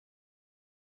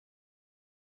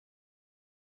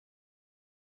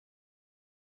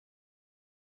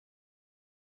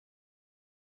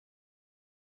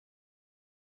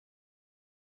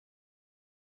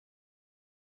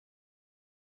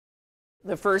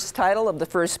The first title of the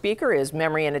first speaker is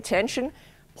Memory and Attention,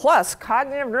 plus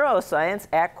Cognitive Neuroscience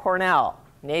at Cornell.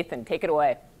 Nathan, take it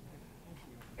away.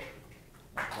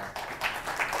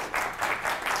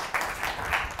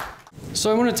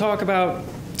 So I want to talk about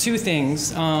two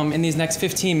things in these next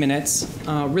 15 minutes.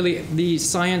 Really, the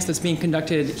science that's being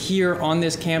conducted here on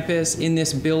this campus, in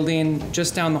this building,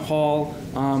 just down the hall.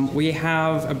 We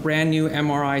have a brand new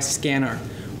MRI scanner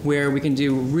where we can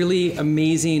do really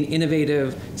amazing,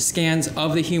 innovative scans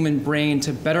of the human brain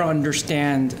to better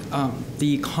understand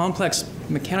the complex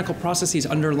mechanical processes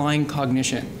underlying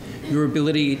cognition, your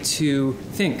ability to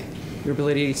think, your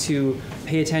ability to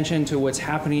pay attention to what's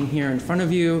happening here in front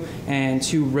of you and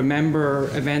to remember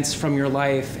events from your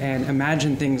life and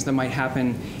imagine things that might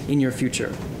happen in your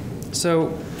future.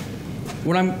 So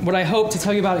what I hope to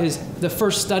tell you about is the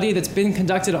first study that's been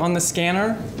conducted on the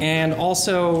scanner and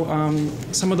also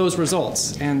some of those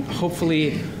results, and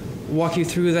hopefully walk you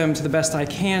through them to the best I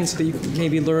can so that you can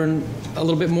maybe learn a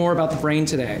little bit more about the brain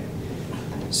today.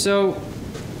 So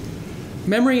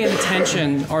memory and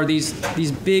attention are these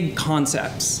big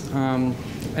concepts, and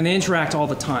they interact all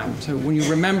the time. So when you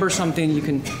remember something, you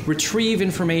can retrieve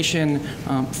information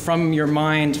from your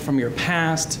mind, from your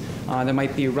past, that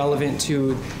might be relevant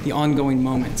to the ongoing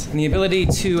moment. And the ability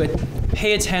to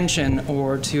pay attention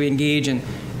or to engage in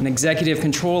an executive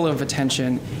control of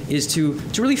attention is to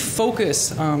really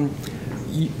focus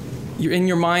you're in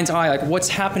your mind's eye, like what's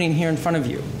happening here in front of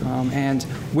you, and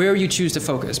where you choose to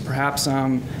focus. Perhaps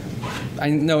I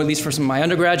know, at least for some of my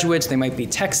undergraduates, they might be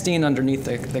texting underneath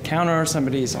the counter.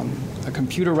 Somebody's on a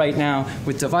computer right now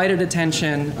with divided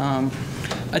attention.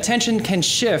 Attention can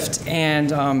shift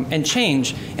and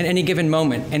change at any given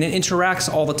moment, and it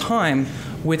interacts all the time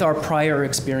with our prior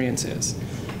experiences.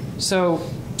 So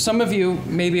some of you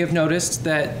maybe have noticed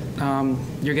that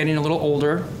you're getting a little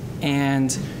older,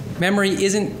 and memory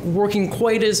isn't working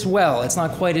quite as well. It's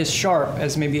not quite as sharp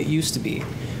as maybe it used to be.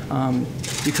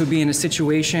 You could be in a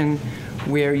situation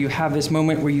where you have this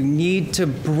moment where you need to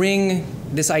bring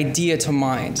this idea to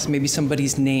mind, maybe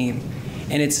somebody's name,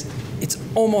 and it's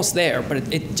almost there, but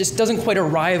it just doesn't quite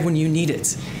arrive when you need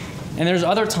it. And there's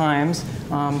other times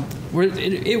where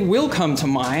it will come to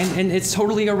mind, and it's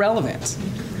totally irrelevant.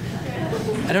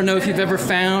 I don't know if you've ever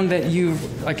found that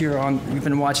you've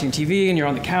been watching TV and you're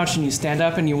on the couch and you stand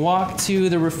up and you walk to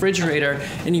the refrigerator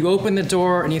and you open the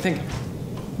door and you think,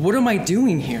 what am I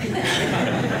doing here?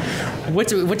 What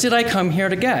did I come here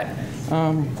to get?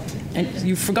 And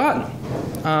you've forgotten.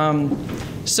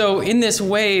 So in this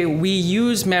way, we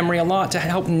use memory a lot to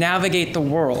help navigate the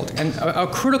world. And a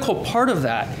critical part of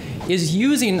that is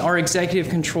using our executive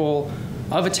control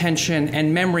of attention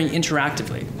and memory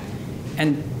interactively.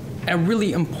 And a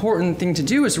really important thing to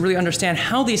do is to really understand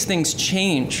how these things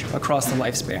change across the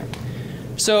lifespan.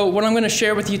 So what I'm going to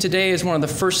share with you today is one of the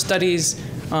first studies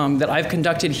that I've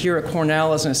conducted here at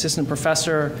Cornell as an assistant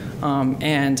professor,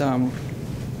 and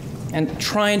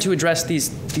trying to address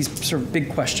these sort of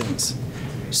big questions.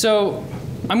 So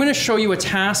I'm going to show you a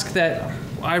task that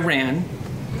I ran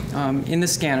in the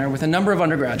scanner with a number of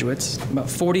undergraduates, about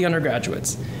 40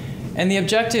 undergraduates. And the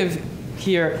objective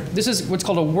here, this is what's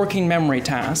called a working memory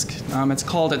task. It's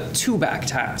called a two-back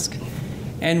task.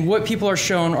 And what people are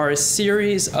shown are a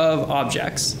series of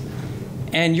objects.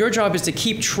 And your job is to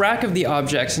keep track of the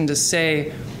objects and to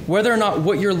say whether or not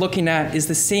what you're looking at is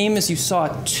the same as you saw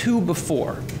two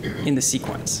before in the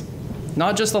sequence.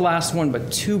 Not just the last one,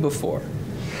 but two before.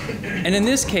 And in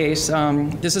this case,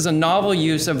 this is a novel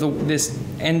use of this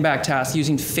end-back task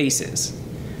using faces.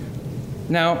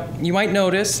 Now, you might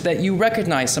notice that you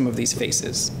recognize some of these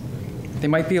faces. They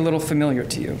might be a little familiar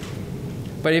to you.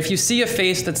 But if you see a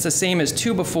face that's the same as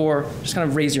two before, just kind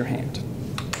of raise your hand.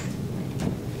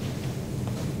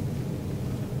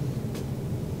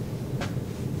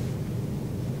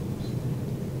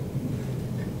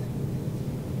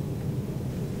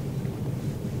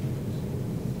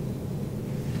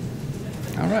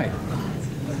 All right.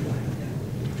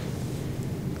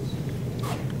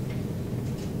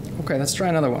 Okay, let's try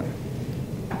another one.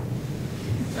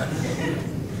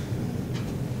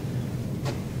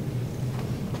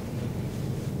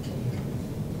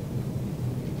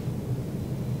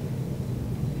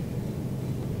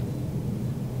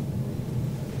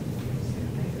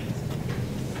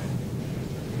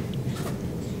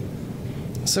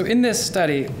 So in this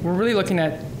study, we're really looking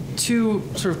at two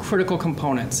sort of critical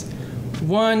components.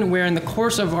 One, where in the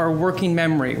course of our working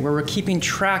memory, where we're keeping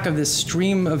track of this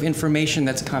stream of information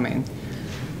that's coming,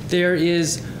 there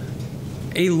is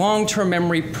a long-term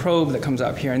memory probe that comes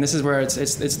up here, and this is where it's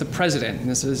the president, and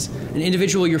this is an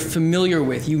individual you're familiar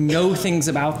with. You know things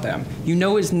about them. You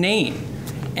know his name,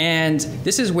 And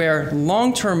this is where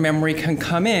long-term memory can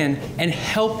come in and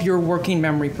help your working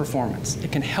memory performance.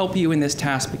 It can help you in this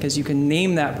task because you can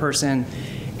name that person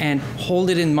and hold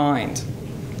it in mind.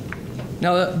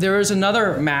 Now, there is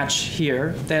another match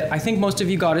here that I think most of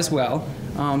you got as well,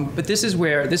 but this is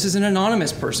where this is an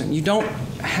anonymous person. You don't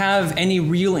have any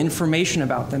real information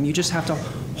about them. You just have to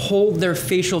hold their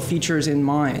facial features in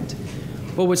mind.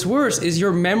 But what's worse is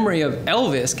your memory of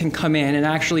Elvis can come in and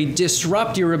actually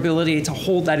disrupt your ability to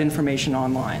hold that information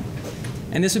online.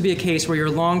 And this would be a case where your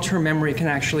long-term memory can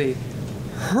actually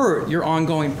hurt your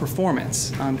ongoing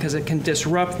performance because it can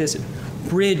disrupt this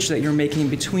bridge that you're making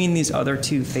between these other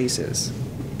two faces.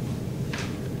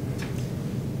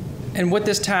 And what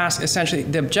this task, essentially,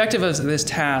 the objective of this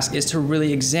task is to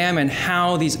really examine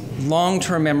how these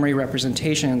long-term memory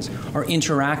representations are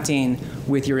interacting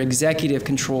with your executive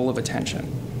control of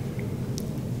attention.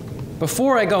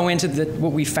 Before I go into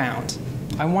what we found,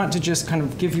 I want to just kind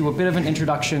of give you a bit of an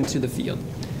introduction to the field.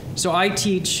 So I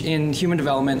teach in human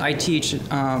development. I teach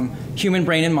human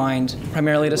brain and mind,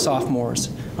 primarily to sophomores,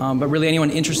 but really anyone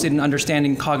interested in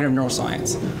understanding cognitive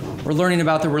neuroscience. We're learning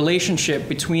about the relationship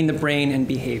between the brain and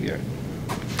behavior.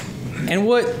 And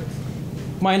what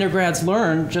my undergrads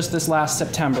learned just this last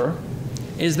September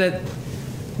is that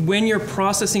when you're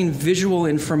processing visual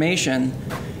information,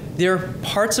 there are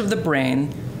parts of the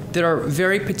brain that are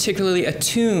very particularly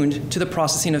attuned to the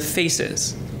processing of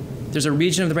faces. There's a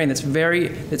region of the brain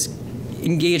that's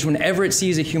engaged whenever it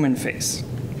sees a human face.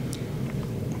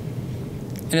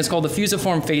 And it's called the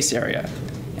fusiform face area.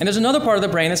 And there's another part of the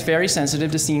brain that's very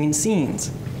sensitive to seeing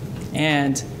scenes.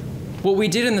 And what we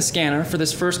did in the scanner for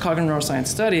this first cognitive neuroscience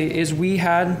study is we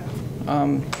had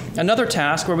another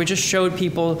task where we just showed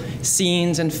people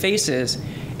scenes and faces.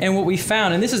 And what we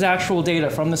found, and this is actual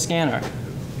data from the scanner,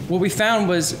 what we found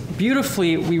was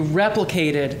beautifully we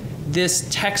replicated this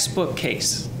textbook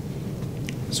case.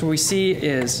 So what we see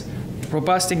is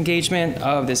robust engagement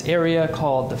of this area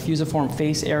called the fusiform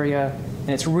face area, and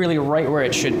it's really right where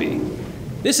it should be.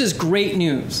 This is great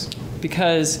news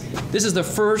because this is the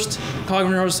first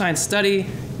cognitive neuroscience study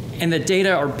and the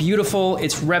data are beautiful.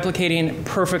 It's replicating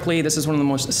perfectly. This is one of the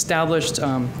most established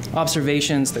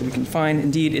observations that we can find.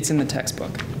 Indeed, it's in the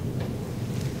textbook.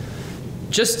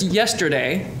 Just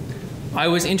yesterday, I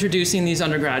was introducing these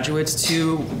undergraduates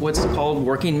to what's called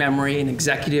working memory and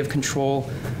executive control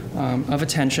of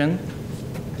attention,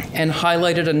 and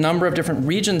highlighted a number of different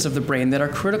regions of the brain that are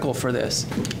critical for this.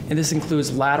 And this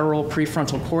includes lateral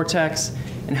prefrontal cortex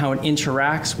and how it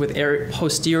interacts with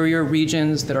posterior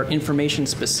regions that are information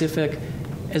specific,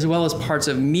 as well as parts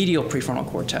of medial prefrontal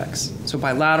cortex. So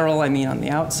by lateral, I mean on the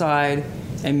outside,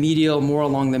 and medial more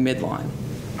along the midline.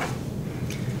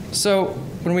 So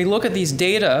when we look at these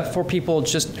data for people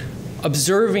just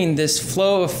observing this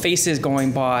flow of faces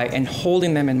going by and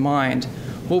holding them in mind,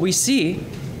 what we see,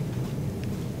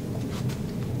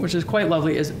 which is quite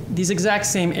lovely, is these exact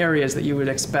same areas that you would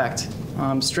expect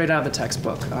straight out of the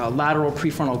textbook. Lateral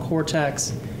prefrontal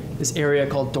cortex, this area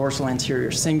called dorsal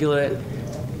anterior cingulate.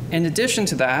 In addition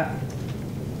to that,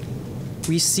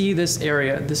 we see this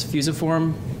area, this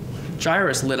fusiform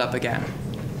gyrus lit up again,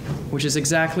 which is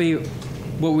exactly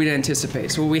what we'd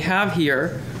anticipate. So what we have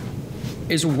here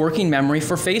is working memory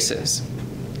for faces,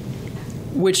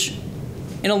 which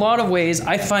in a lot of ways,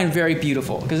 I find very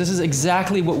beautiful, because this is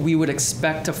exactly what we would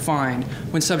expect to find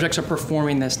when subjects are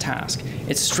performing this task.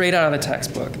 It's straight out of the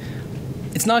textbook.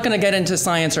 It's not going to get into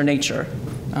science or nature,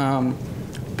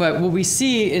 but what we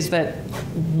see is that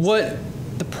what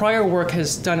the prior work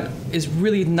has done is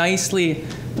really nicely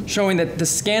showing that the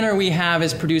scanner we have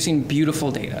is producing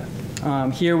beautiful data.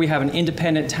 Here we have an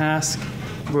independent task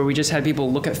where we just had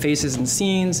people look at faces and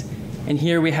scenes, and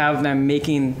here we have them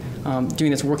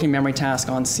doing this working memory task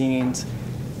on scenes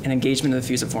and engagement of the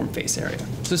fusiform face area.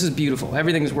 So this is beautiful.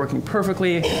 Everything is working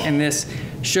perfectly, and this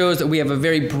shows that we have a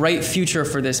very bright future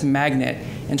for this magnet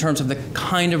in terms of the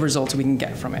kind of results we can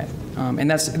get from it. And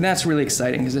that's really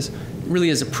exciting, because this really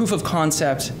is a proof of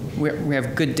concept where we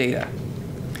have good data.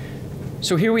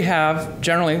 So here we have,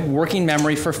 generally, working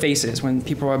memory for faces when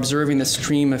people are observing the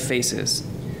stream of faces.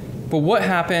 But what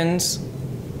happens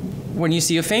when you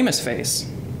see a famous face?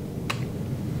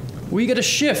 We get a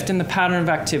shift in the pattern of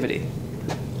activity.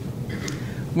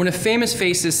 When a famous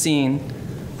face is seen,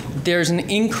 there's an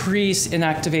increase in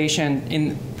activation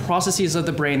in processes of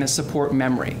the brain that support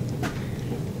memory.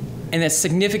 And that's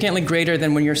significantly greater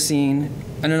than when you're seeing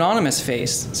an anonymous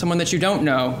face, someone that you don't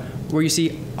know, where you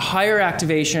see higher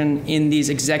activation in these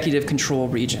executive control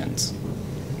regions.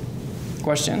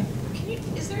 Question?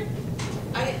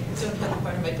 I don't have a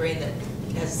part of my brain that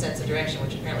has a sense of direction,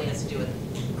 which apparently has to do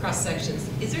with cross sections.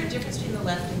 Is there a difference between the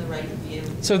left and the right view?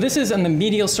 So this is on the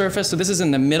medial surface, so this is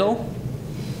in the middle,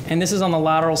 and this is on the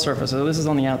lateral surface, so this is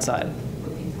on the outside.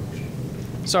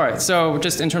 Sorry, so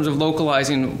just in terms of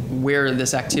localizing where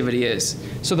this activity is.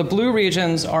 So the blue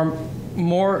regions are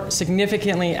more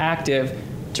significantly active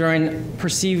during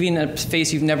perceiving a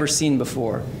face you've never seen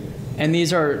before. And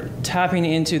these are tapping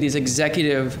into these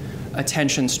executive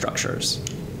attention structures.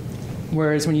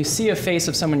 Whereas when you see a face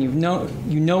of someone you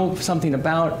know something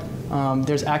about,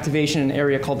 there's activation in an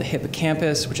area called the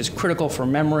hippocampus, which is critical for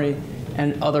memory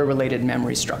and other related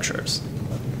memory structures.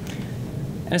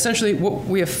 And essentially what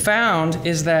we have found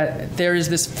is that there is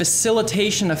this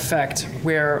facilitation effect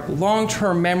where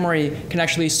long-term memory can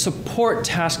actually support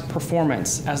task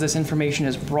performance as this information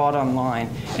is brought online,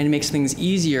 and it makes things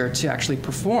easier to actually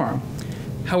perform.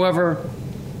 However,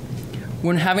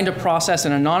 when having to process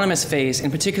an anonymous face, in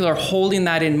particular holding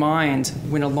that in mind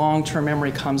when a long-term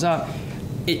memory comes up,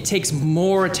 it takes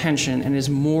more attention and is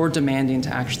more demanding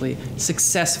to actually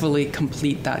successfully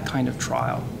complete that kind of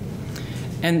trial.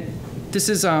 And this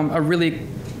is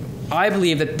I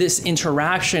believe that this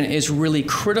interaction is really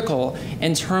critical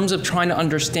in terms of trying to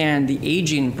understand the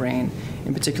aging brain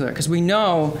in particular, because we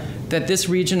know that these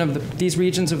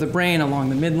regions of the brain along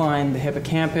the midline, the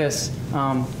hippocampus,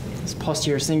 this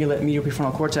posterior cingulate, medial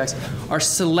prefrontal cortex, are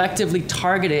selectively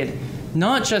targeted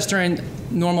not just during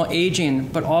normal aging,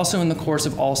 but also in the course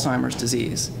of Alzheimer's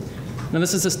disease. Now,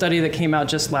 this is a study that came out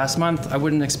just last month. I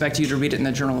wouldn't expect you to read it in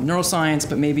the Journal of Neuroscience,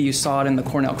 but maybe you saw it in the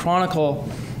Cornell Chronicle.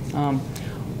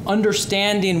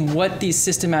 Understanding what these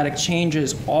systematic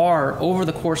changes are over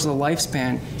the course of the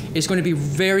lifespan is going to be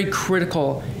very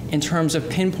critical in terms of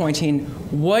pinpointing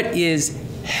what is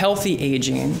healthy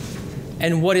aging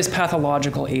and what is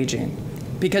pathological aging.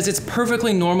 Because it's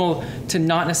perfectly normal to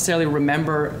not necessarily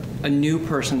remember a new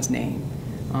person's name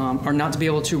or not to be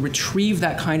able to retrieve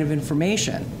that kind of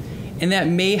information. And that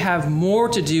may have more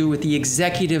to do with the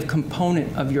executive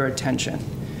component of your attention.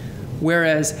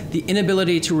 Whereas the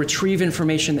inability to retrieve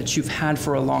information that you've had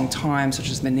for a long time, such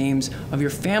as the names of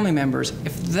your family members,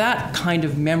 if that kind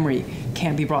of memory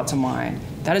can't be brought to mind,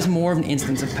 that is more of an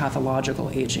instance of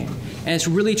pathological aging. And it's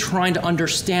really trying to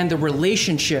understand the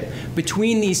relationship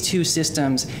between these two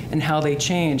systems and how they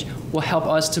change will help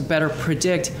us to better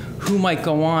predict who might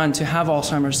go on to have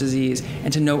Alzheimer's disease,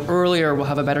 and to know earlier we'll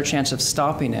have a better chance of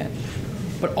stopping it.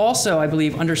 But also, I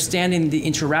believe, understanding the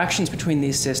interactions between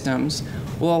these systems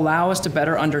will allow us to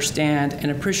better understand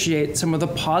and appreciate some of the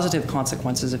positive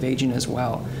consequences of aging as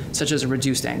well, such as a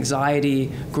reduced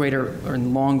anxiety, greater or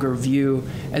longer view,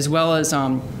 as well as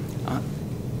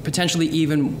potentially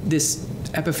even this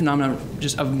epiphenomenon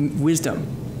just of wisdom.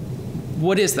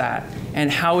 What is that, and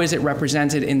how is it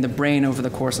represented in the brain over the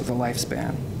course of the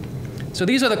lifespan? So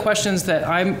these are the questions that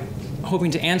I'm hoping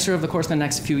to answer over the course of the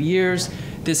next few years.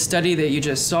 This study that you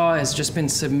just saw has just been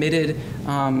submitted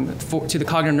to the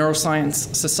Cognitive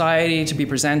Neuroscience Society to be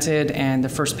presented, and the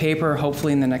first paper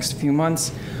hopefully in the next few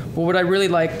months. But what I really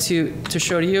like to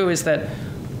show to you is that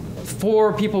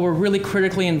 4 people were really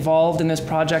critically involved in this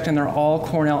project, and they're all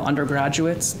Cornell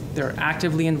undergraduates. They're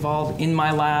actively involved in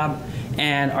my lab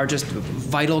and are just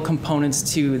vital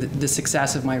components to the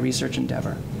success of my research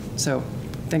endeavor. So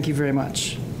thank you very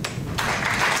much.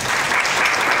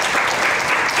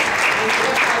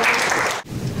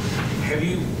 Have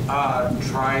you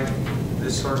tried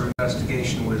this sort of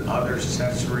investigation with other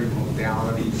sensory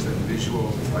modalities than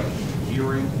visual, like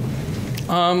hearing?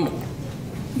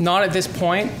 Not at this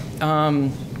point.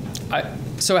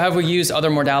 So have we used other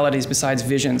modalities besides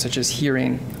vision, such as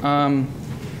hearing?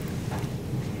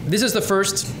 This is the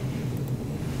first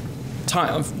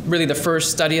time, really the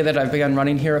first study that I've begun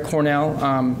running here at Cornell.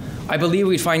 I believe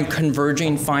we find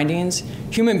converging findings.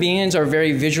 Human beings are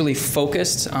very visually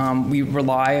focused. We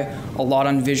rely a lot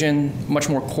on vision. Much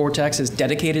more cortex is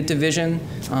dedicated to vision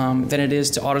than it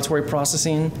is to auditory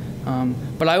processing.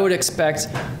 But I would expect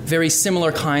very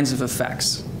similar kinds of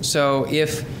effects. So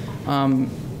if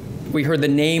we heard the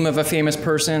name of a famous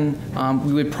person,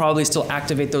 we would probably still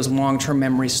activate those long-term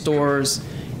memory stores.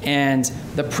 And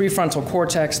the prefrontal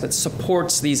cortex that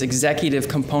supports these executive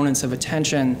components of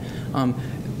attention,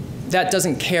 that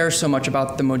doesn't care so much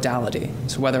about the modality,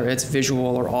 so whether it's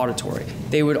visual or auditory.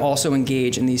 They would also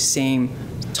engage in these same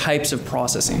types of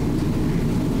processing.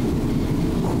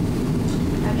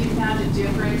 Have you found a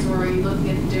difference, or are you looking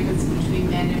at the difference between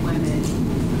men and women?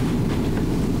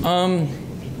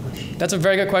 That's a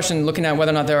very good question, looking at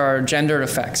whether or not there are gendered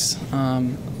effects.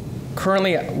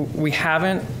 Currently, we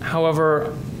haven't.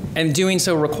 However, and doing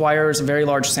so requires very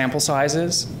large sample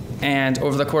sizes. And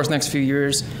over the course of the next few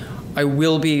years, I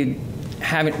will be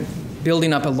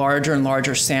building up a larger and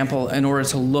larger sample in order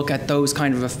to look at those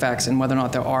kind of effects and whether or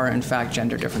not there are, in fact,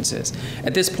 gender differences.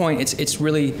 At this point, it's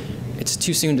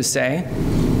too soon to say.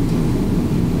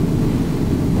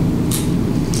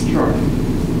 Sure.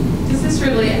 Does this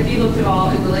really, have you looked at all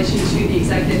in relation to the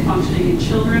executive functioning in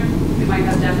children who might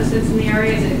have deficits in the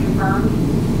area? Is it confirmed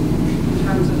in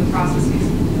terms of the processes?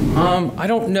 I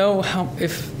don't know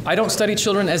I don't study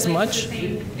children as much. The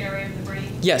same area of the brain?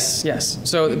 Yes.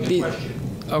 So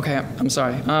okay, I'm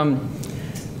sorry.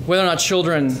 Whether or not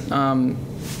children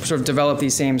sort of develop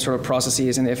these same sort of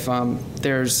processes, and if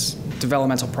there's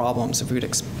developmental problems,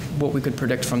 what we could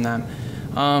predict from them.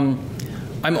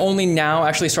 I'm only now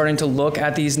actually starting to look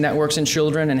at these networks in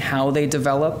children and how they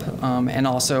develop, and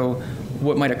also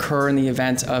what might occur in the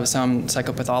event of some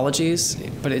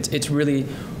psychopathologies. But it's really,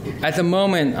 at the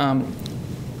moment,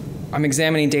 I'm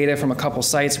examining data from a couple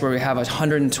sites where we have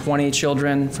 120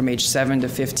 children from age 7 to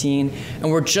 15,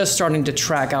 and we're just starting to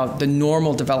track out the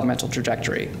normal developmental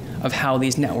trajectory of how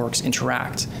these networks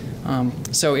interact.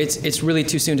 So it's really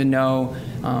too soon to know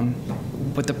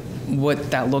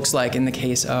what that looks like in the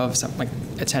case of something like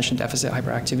attention deficit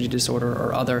hyperactivity disorder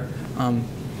or other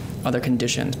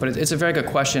conditions. But it's a very good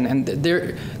question, and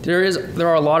there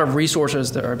are a lot of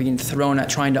resources that are being thrown at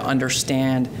trying to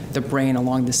understand the brain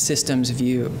along the systems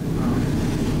view.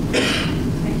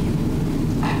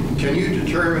 Can you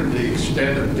determine the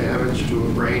extent of damage to a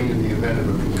brain in the event of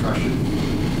a concussion?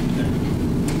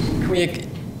 Can we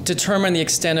determine the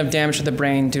extent of damage to the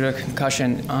brain due to a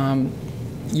concussion?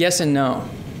 Yes and no.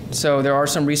 So there are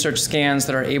some research scans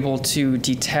that are able to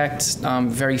detect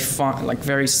very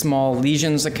small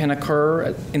lesions that can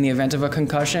occur in the event of a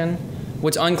concussion.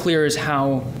 What's unclear is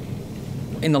how,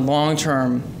 in the long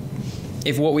term,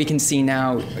 if what we can see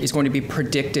now is going to be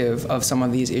predictive of some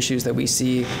of these issues that we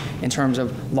see in terms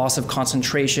of loss of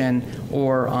concentration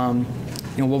or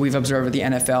what we've observed with the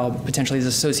NFL, potentially is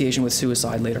association with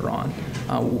suicide later on.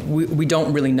 We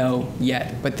don't really know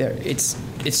yet, but it's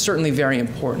certainly very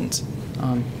important.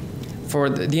 For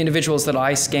the individuals that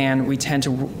I scan, we tend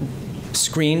to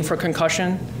screen for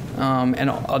concussion and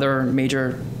other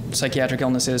major psychiatric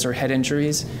illnesses or head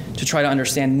injuries to try to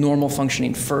understand normal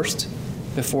functioning first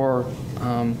before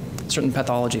certain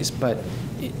pathologies. But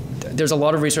there's a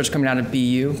lot of research coming out of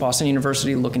BU, Boston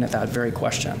University, looking at that very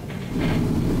question.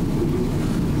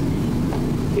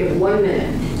 You have 1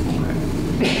 minute.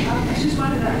 I just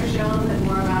wanted to understand a little bit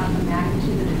more about the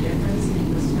magnitude of the difference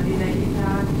in the study that you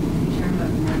found in terms of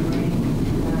memory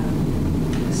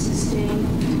assisting,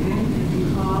 if you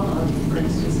call, of, for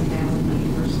instance, a family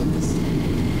versus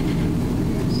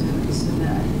so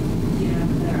that you have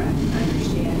a better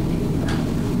understanding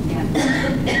and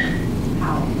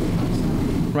how it comes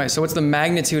out. Right. So what's the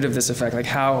magnitude of this effect? Like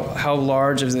how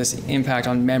large is this impact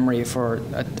on memory for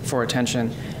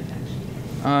attention?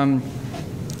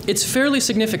 It's fairly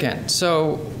significant.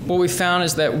 So what we found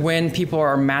is that when people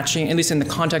are matching, at least in the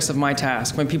context of my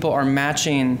task, when people are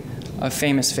matching a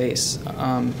famous face,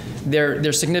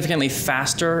 they're significantly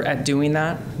faster at doing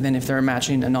that than if they're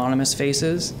matching anonymous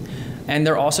faces. And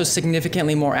they're also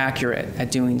significantly more accurate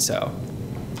at doing so.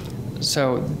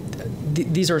 So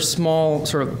these are small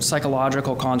sort of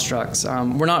psychological constructs.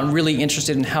 We're not really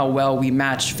interested in how well we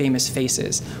match famous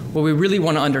faces. What we really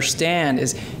want to understand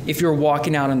is if you're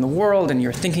walking out in the world and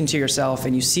you're thinking to yourself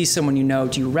and you see someone you know,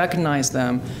 do you recognize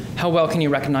them? How well can you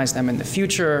recognize them in the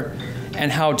future? And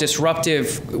how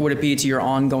disruptive would it be to your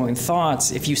ongoing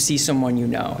thoughts if you see someone you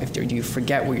know, if you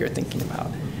forget what you're thinking about?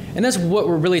 And that's what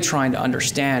we're really trying to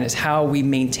understand, is how we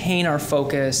maintain our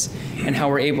focus and how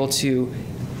we're able to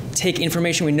take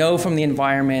information we know from the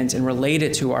environment and relate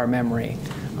it to our memory.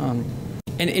 And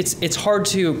it's hard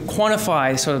to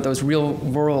quantify sort of those real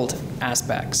world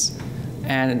aspects.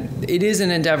 And it is an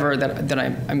endeavor that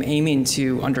I'm aiming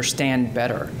to understand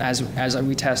better as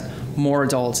we test more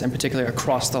adults, and particularly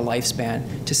across the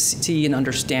lifespan, to see and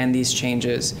understand these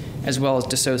changes, as well as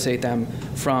dissociate them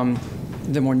from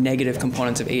the more negative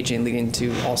components of aging leading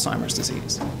to Alzheimer's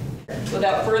disease.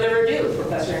 Without further ado,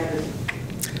 Professor Anderson.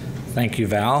 Thank you,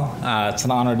 Val. It's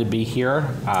an honor to be here.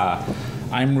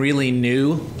 I'm really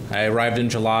new. I arrived in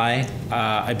July.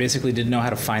 I basically didn't know how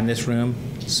to find this room.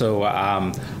 So what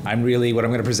I'm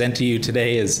going to present to you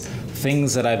today is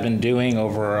things that I've been doing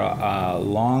over a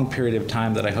long period of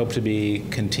time that I hope to be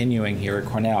continuing here at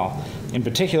Cornell. In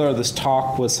particular, this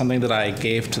talk was something that I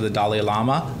gave to the Dalai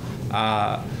Lama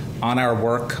on our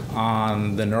work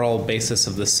on the neural basis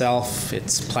of the self,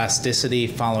 its plasticity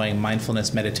following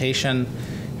mindfulness meditation,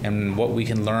 and what we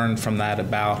can learn from that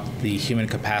about the human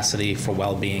capacity for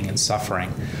well-being and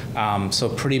suffering. So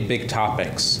pretty big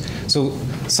topics. So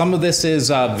some of this is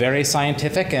very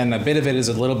scientific, and a bit of it is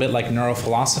a little bit like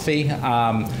neurophilosophy,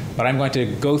 but I'm going to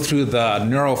go through the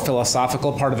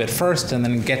neurophilosophical part of it first and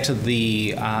then get to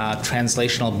the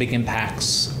translational big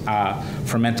impacts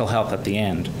for mental health at the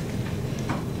end.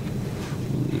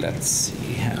 Let's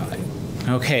see how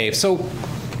okay, so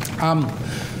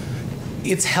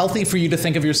it's healthy for you to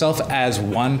think of yourself as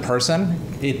one person.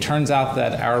 It turns out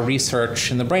that our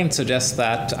research in the brain suggests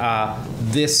that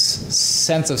this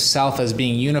sense of self as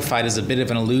being unified is a bit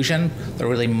of an illusion. There are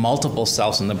really multiple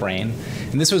selves in the brain.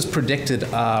 And this was predicted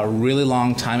a really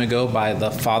long time ago by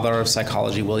the father of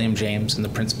psychology, William James, and the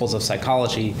principles of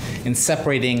psychology in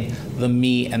separating the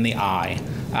me and the I.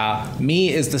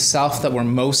 Me is the self that we're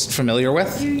most familiar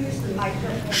with. Can you use the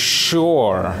microphone?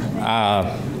 Sure.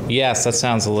 Yes, that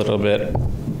sounds a little bit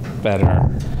better.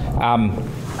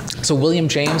 So William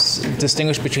James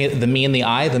distinguished between the me and the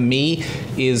I. The me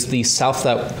is the self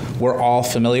that we're all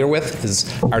familiar with,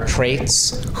 is our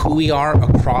traits, who we are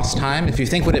across time. If you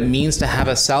think what it means to have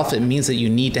a self, it means that you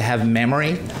need to have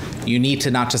memory. You need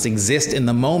to not just exist in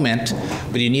the moment,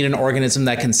 but you need an organism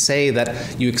that can say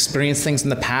that you experience things in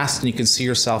the past and you can see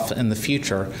yourself in the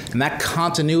future. And that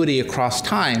continuity across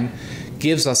time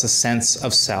gives us a sense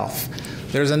of self.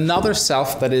 There's another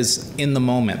self that is in the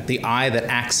moment, the I that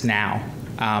acts now,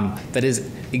 that is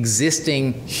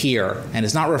existing here and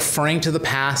is not referring to the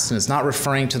past and is not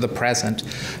referring to the present.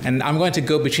 And I'm going to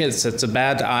go between, it's a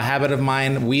bad habit of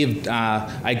mine.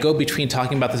 I go between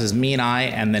talking about this as me and I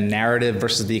and the narrative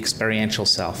versus the experiential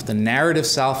self. The narrative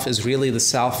self is really the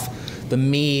self, the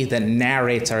me that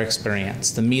narrates our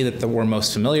experience, the me that we're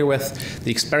most familiar with.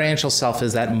 The experiential self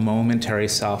is that momentary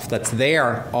self that's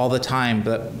there all the time,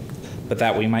 but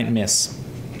that we might miss.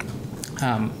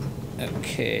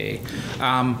 Okay.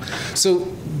 So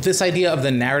this idea of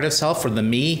the narrative self, or the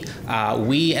me,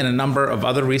 we and a number of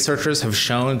other researchers have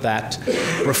shown that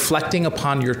reflecting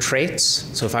upon your traits,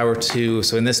 so if I were to,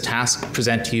 so in this task,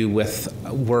 present you with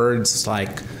words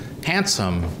like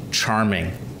handsome,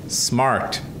 charming,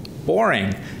 smart,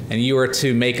 boring, and you were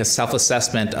to make a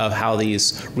self-assessment of how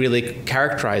these really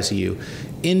characterize you,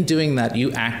 in doing that,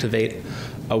 you activate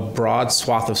a broad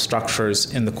swath of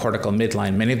structures in the cortical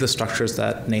midline, many of the structures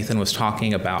that Nathan was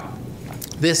talking about.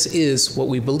 This is what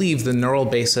we believe the neural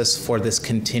basis for this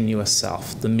continuous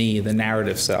self, the me, the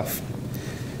narrative self.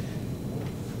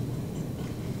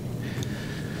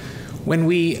 When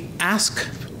we ask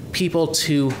people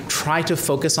to try to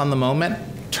focus on the moment,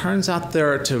 turns out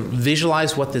to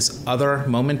visualize what this other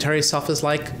momentary self is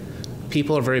like,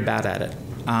 people are very bad at it.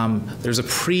 There's a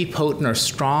prepotent or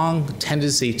strong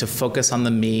tendency to focus on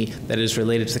the me that is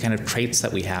related to the kind of traits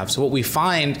that we have. So what we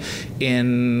find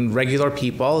in regular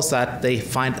people is that they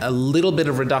find a little bit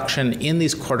of reduction in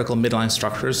these cortical midline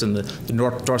structures in the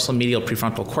dorsal medial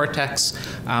prefrontal cortex,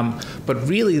 but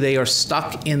really they are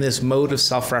stuck in this mode of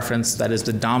self-reference that is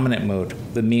the dominant mode,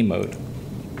 the me mode.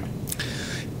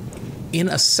 In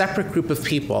a separate group of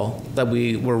people that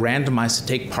we were randomized to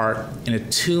take part in a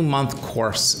 2-month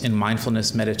course in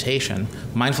mindfulness meditation.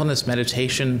 Mindfulness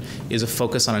meditation is a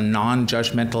focus on a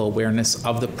non-judgmental awareness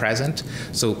of the present.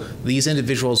 So these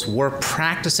individuals were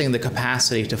practicing the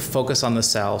capacity to focus on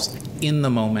themselves in the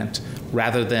moment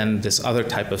rather than this other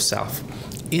type of self.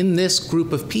 In this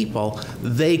group of people,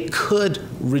 they could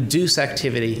reduce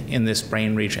activity in this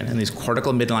brain region, in these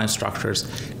cortical midline structures,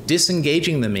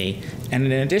 disengaging the me, and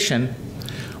in addition,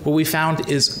 what we found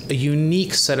is a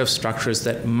unique set of structures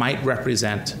that might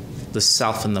represent the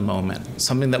self in the moment,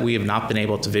 something that we have not been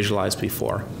able to visualize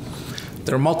before.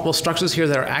 There are multiple structures here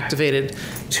that are activated.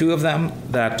 2 of them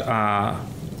that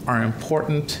are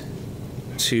important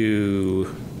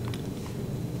to,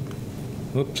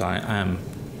 oops, I'm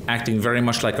acting very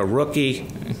much like a rookie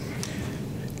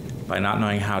by not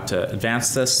knowing how to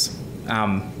advance this.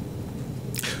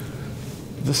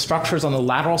 The structures on the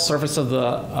lateral surface of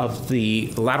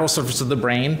the lateral surface of the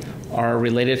brain are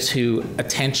related to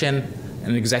attention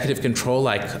and executive control,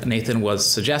 like Nathan was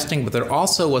suggesting, but there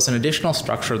also was an additional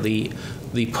structure, the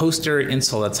posterior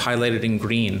insula that's highlighted in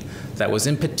green, that was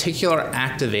in particular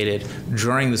activated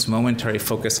during this momentary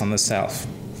focus on the self.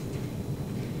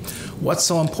 What's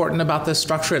so important about this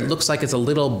structure? It looks like it's a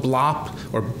little blop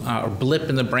or blip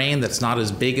in the brain that's not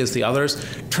as big as the others.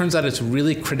 Turns out it's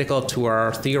really critical to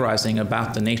our theorizing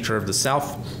about the nature of the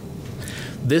self.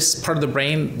 This part of the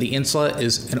brain, the insula,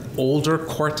 is an older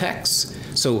cortex.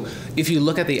 So if you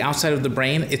look at the outside of the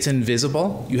brain, it's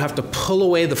invisible. You have to pull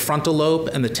away the frontal lobe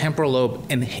and the temporal lobe,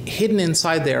 and hidden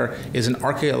inside there is an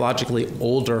archaeologically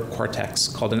older cortex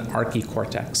called an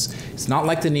archicortex. It's not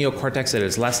like the neocortex, it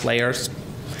has less layers.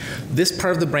 This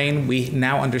part of the brain we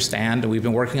now understand, and we've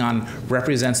been working on,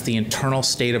 represents the internal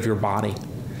state of your body.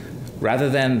 Rather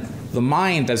than the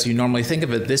mind as you normally think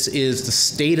of it, this is the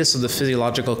status of the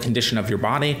physiological condition of your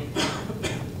body.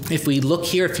 If we look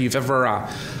here, if you've ever,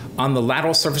 on the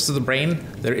lateral surface of the brain,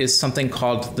 there is something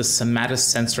called the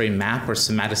somatosensory map or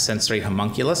somatosensory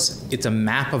homunculus. It's a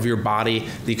map of your body,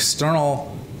 the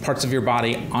external parts of your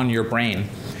body on your brain.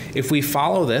 If we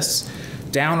follow this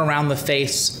down around the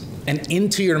face and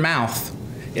into your mouth,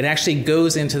 it actually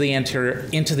goes into the anterior,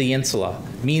 into the insula,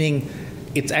 meaning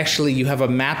it's actually, you have a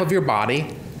map of your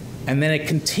body, and then it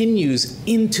continues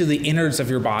into the innards of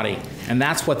your body. And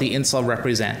that's what the insula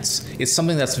represents. It's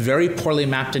something that's very poorly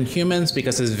mapped in humans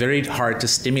because it's very hard to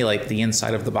stimulate the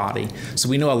inside of the body. So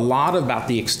we know a lot about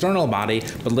the external body,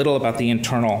 but little about the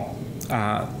internal,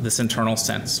 this internal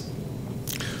sense.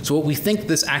 So what we think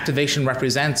this activation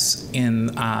represents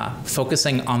in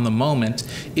focusing on the moment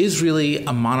is really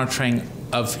a monitoring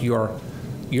of your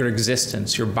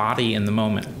existence, your body in the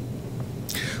moment.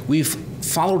 We've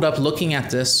followed up looking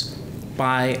at this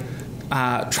by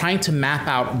trying to map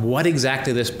out what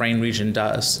exactly this brain region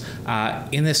does.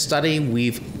 In this study,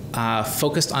 we've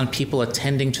focused on people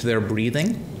attending to their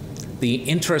breathing. The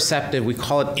interoceptive, we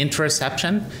call it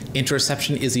interoception.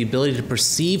 Interoception is the ability to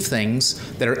perceive things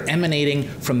that are emanating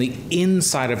from the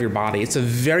inside of your body. It's a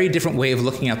very different way of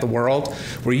looking at the world.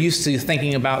 We're used to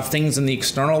thinking about things in the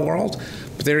external world,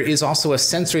 but there is also a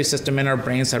sensory system in our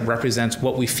brains that represents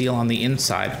what we feel on the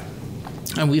inside.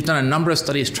 And we've done a number of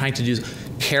studies trying to do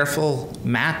careful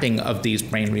mapping of these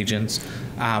brain regions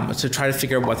to try to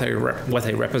figure out what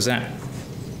they represent.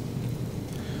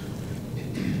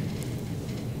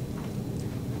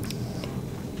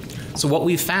 So what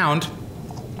we found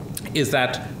is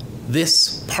that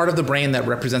this part of the brain that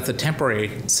represents the temporary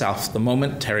self, the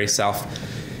momentary self,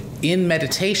 in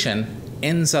meditation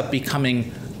ends up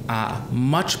becoming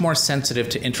much more sensitive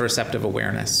to interoceptive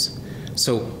awareness.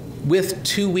 So with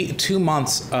 2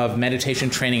 months of meditation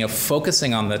training, of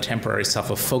focusing on the temporary self,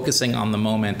 of focusing on the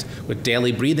moment, with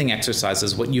daily breathing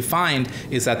exercises, what you find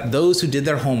is that those who did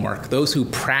their homework, those who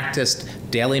practiced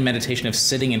daily meditation of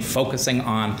sitting and focusing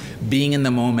on being in the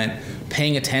moment,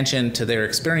 paying attention to their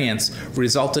experience,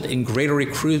 resulted in greater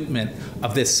recruitment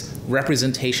of this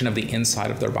representation of the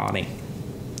inside of their body.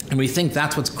 And we think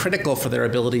that's what's critical for their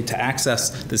ability to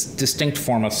access this distinct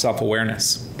form of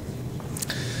self-awareness.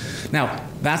 Now,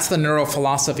 that's the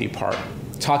neurophilosophy part,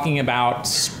 talking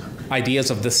about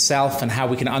ideas of the self and how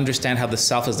we can understand how the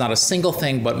self is not a single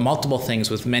thing, but multiple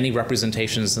things with many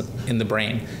representations in the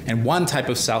brain. And one type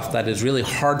of self that is really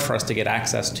hard for us to get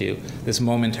access to, this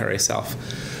momentary self.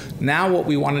 Now what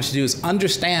we wanted to do is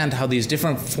understand how these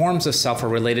different forms of self are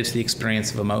related to the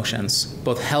experience of emotions,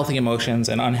 both healthy emotions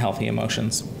and unhealthy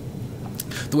emotions.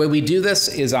 The way we do this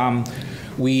is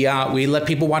we let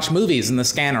people watch movies in the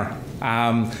scanner.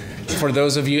 For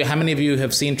those of you, how many of you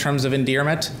have seen Terms of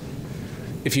Endearment?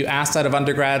 If you ask that of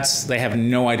undergrads, they have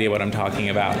no idea what I'm talking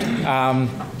about.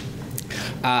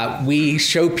 We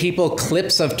show people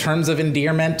clips of Terms of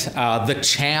Endearment, The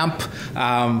Champ.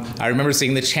 I remember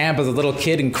seeing The Champ as a little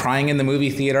kid and crying in the movie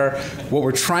theater. What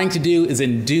we're trying to do is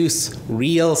induce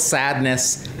real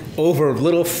sadness over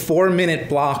little 4-minute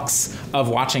blocks of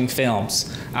watching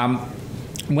films.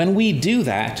 When we do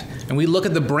that, and we look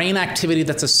at the brain activity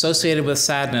that's associated with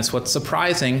sadness, what's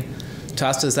surprising to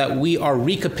us is that we are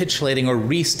recapitulating or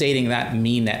restating that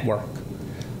me network.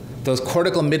 Those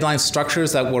cortical midline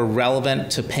structures that were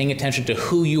relevant to paying attention to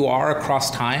who you are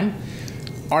across time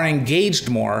are engaged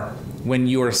more when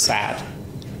you are sad.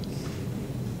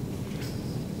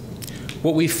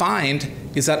 What we find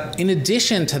is that in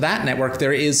addition to that network,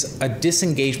 there is a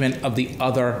disengagement of the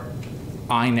other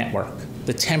I network,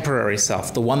 the temporary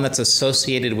self, the one that's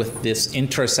associated with this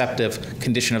interoceptive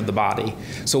condition of the body.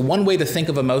 So one way to think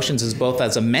of emotions is both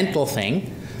as a mental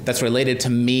thing that's related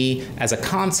to me as a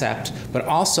concept, but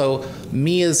also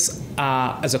me as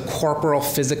a corporal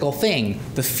physical thing,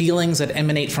 the feelings that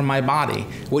emanate from my body.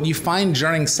 What you find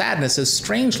during sadness is,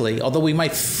 strangely, although we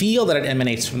might feel that it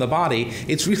emanates from the body,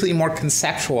 it's really more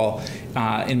conceptual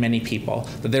in many people.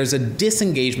 That there's a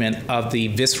disengagement of the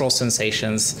visceral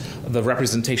sensations, the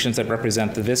representations that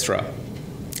represent the viscera.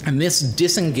 And this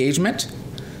disengagement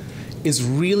is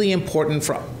really important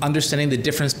for understanding the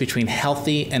difference between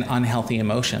healthy and unhealthy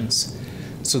emotions.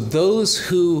 So those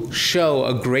who show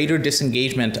a greater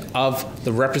disengagement of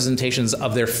the representations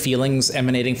of their feelings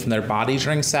emanating from their body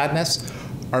during sadness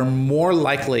are more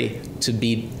likely to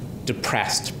be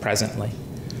depressed presently.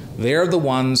 They're the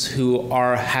ones who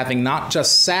are having not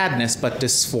just sadness, but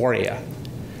dysphoria.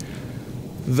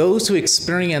 Those who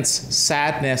experience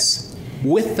sadness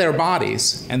with their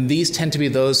bodies, and these tend to be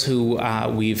those who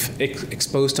we've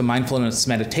exposed to mindfulness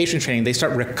meditation training, they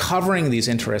start recovering these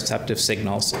interoceptive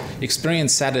signals,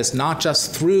 experience sadness not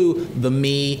just through the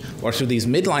me or through these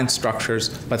midline structures,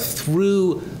 but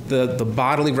through the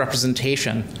bodily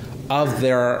representation of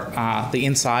the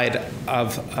inside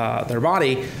of their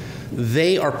body.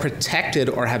 They are protected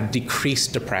or have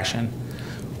decreased depression.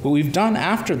 What we've done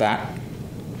after that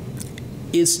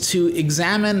is to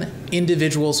examine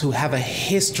individuals who have a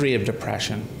history of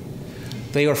depression.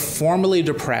 They are formally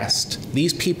depressed.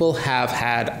 These people have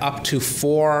had up to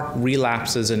 4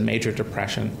 relapses in major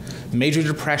depression. Major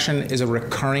depression is a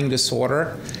recurring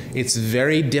disorder. It's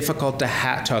very difficult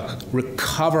to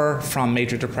recover from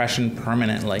major depression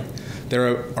permanently.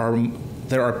 There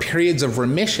are periods of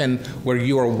remission where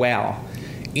you are well.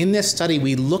 In this study,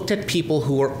 we looked at people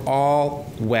who were all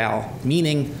well,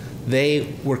 meaning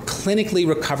they were clinically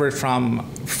recovered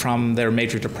from their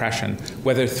major depression,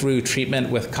 whether through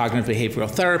treatment with cognitive behavioral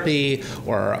therapy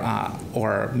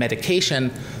or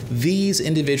medication. These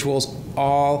individuals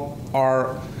all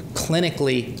are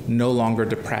clinically no longer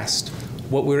depressed.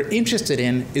 What we're interested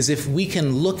in is if we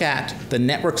can look at the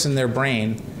networks in their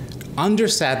brain under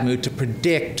sad mood to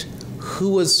predict who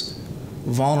was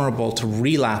vulnerable to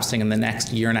relapsing in the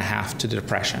next year and a half to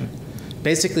depression.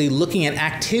 Basically looking at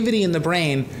activity in the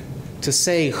brain to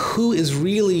say who is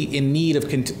really in need of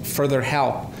further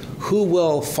help, who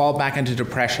will fall back into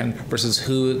depression versus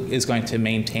who is going to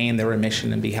maintain their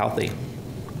remission and be healthy.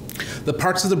 The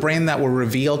parts of the brain that were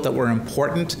revealed that were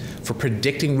important for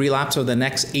predicting relapse over the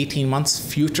next 18 months,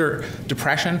 future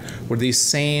depression, were these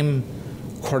same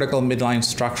cortical midline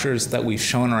structures that we've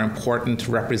shown are important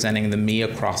representing the me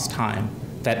across time,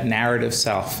 that narrative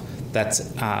self.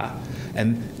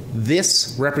 And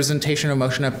this representation of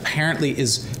emotion apparently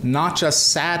is not just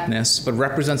sadness, but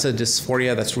represents a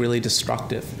dysphoria that's really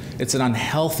destructive. It's an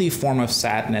unhealthy form of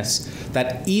sadness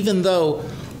that, even though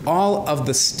all of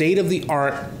the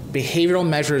state-of-the-art behavioral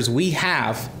measures we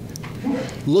have,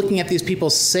 looking at these people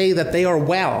say that they are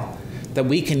well, that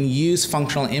we can use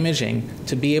functional imaging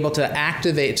to be able to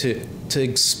activate, to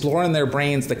explore in their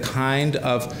brains the kind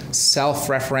of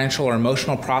self-referential or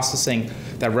emotional processing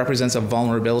that represents a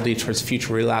vulnerability towards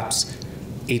future relapse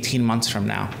 18 months from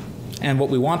now. And what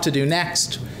we want to do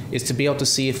next is to be able to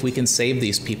see if we can save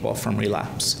these people from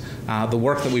relapse. The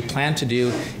work that we plan to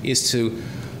do is to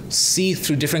see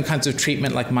through different kinds of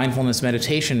treatment like mindfulness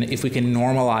meditation if we can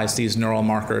normalize these neural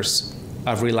markers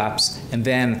of relapse and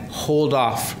then hold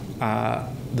off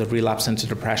the relapse into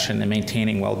depression and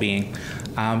maintaining well-being.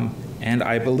 And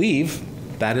I believe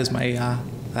that is my,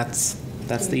 that's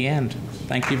the end.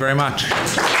 Thank you very much.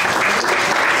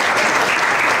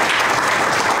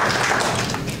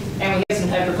 And we get some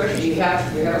type of question. You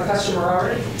have a customer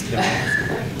already?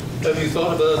 Have you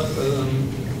thought about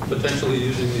potentially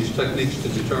using these techniques to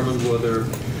determine whether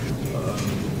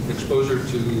exposure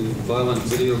to violent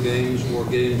video games, war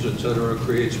games, etc.,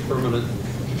 creates permanent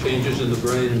changes in the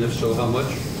brain, and if so, how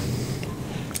much?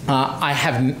 I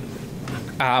have.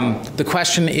 The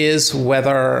question is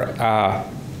whether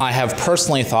I have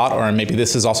personally thought, or maybe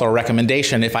this is also a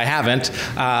recommendation if I haven't,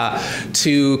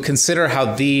 to consider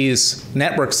how these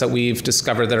networks that we've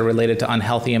discovered that are related to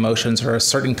unhealthy emotions or a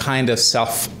certain kind of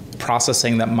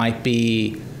self-processing that might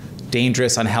be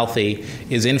dangerous, unhealthy,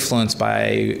 is influenced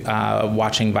by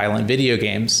watching violent video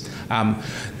games.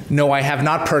 No, I have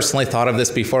not personally thought of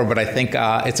this before, but I think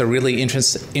it's a really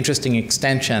interesting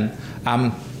extension.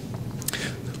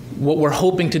 What we're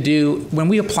hoping to do, when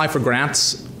we apply for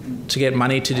grants to get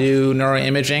money to do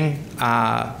neuroimaging,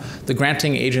 the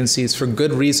granting agencies, for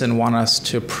good reason, want us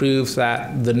to prove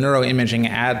that the neuroimaging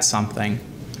adds something,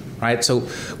 right? So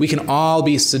we can all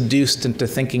be seduced into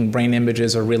thinking brain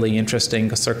images are really interesting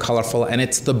because they're colorful, and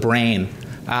it's the brain.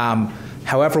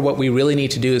 However, what we really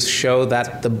need to do is show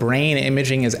that the brain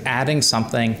imaging is adding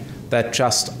something that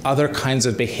just other kinds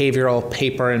of behavioral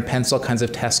paper and pencil kinds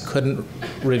of tests couldn't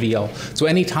reveal. So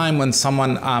anytime when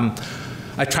someone,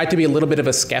 I tried to be a little bit of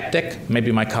a skeptic,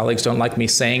 maybe my colleagues don't like me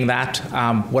saying that.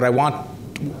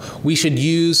 We should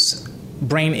use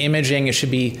brain imaging, it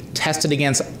should be tested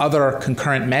against other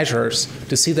concurrent measures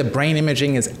to see that brain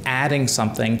imaging is adding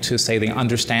something to, say, the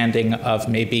understanding of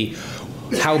maybe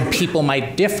how people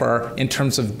might differ in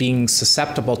terms of being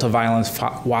susceptible to violence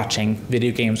watching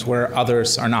video games where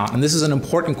others are not. And this is an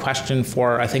important question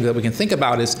I think that we can think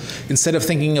about is, instead of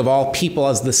thinking of all people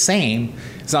as the same,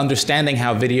 is understanding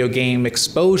how video game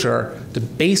exposure,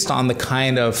 based on the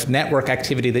kind of network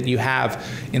activity that you have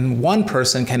in one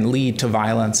person, can lead to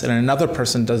violence and another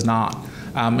person does not.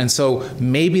 And so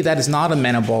maybe that is not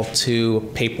amenable to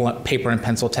paper and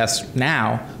pencil tests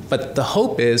now, but the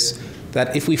hope is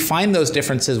that if we find those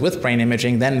differences with brain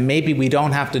imaging, then maybe we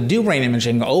don't have to do brain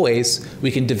imaging always.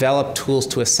 We can develop tools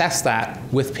to assess that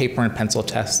with paper and pencil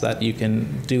tests that you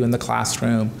can do in the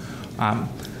classroom. I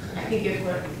think you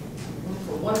have room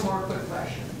for one more quick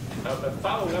question.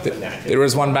 Following up on that. There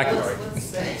was one back.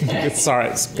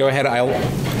 Sorry, go ahead. Are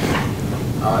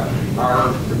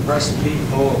depressed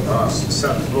people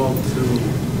susceptible to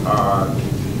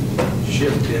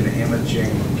shift in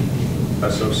imaging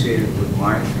associated with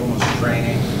mindfulness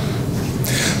training?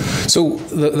 So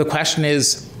the question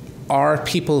is, are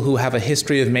people who have a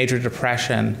history of major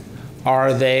depression,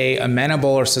 are they amenable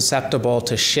or susceptible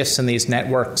to shifts in these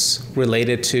networks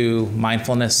related to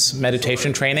mindfulness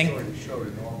meditation training?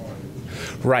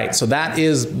 Right, so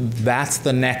that's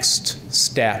the next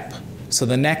step. So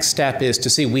the next step is to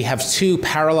see, we have two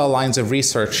parallel lines of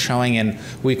research showing in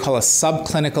what we call a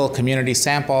subclinical community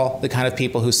sample, the kind of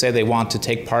people who say they want to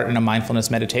take part in a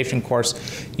mindfulness meditation course.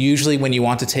 Usually when you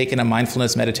want to take in a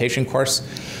mindfulness meditation course,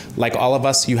 like all of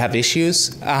us, you have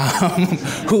issues.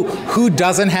 Who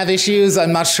doesn't have issues?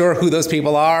 I'm not sure who those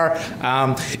people are.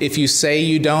 If you say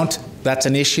you don't, that's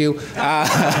an issue.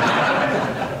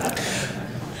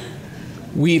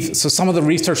 So some of the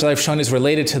research that I've shown is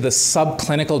related to the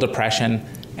subclinical depression,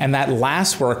 and that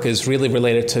last work is really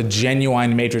related to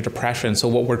genuine major depression. So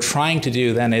what we're trying to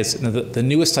do then is, the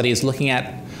newest study is looking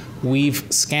at,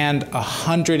 we've scanned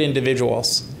 100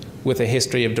 individuals with a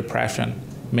history of depression.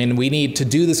 I mean, we need to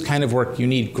do this kind of work, you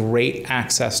need great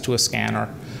access to a scanner,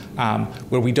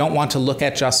 where we don't want to look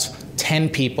at just 10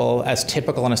 people as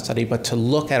typical in a study, but to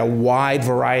look at a wide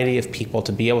variety of people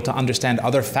to be able to understand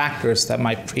other factors that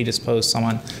might predispose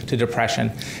someone to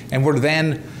depression. And we're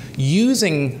then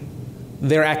using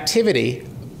their activity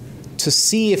to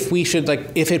see if we should,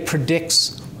 if it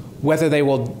predicts whether they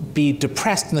will be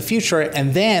depressed in the future,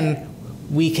 and then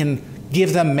we can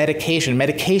give them medication.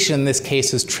 Medication in this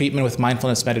case is treatment with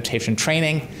mindfulness meditation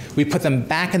training. We put them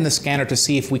back in the scanner to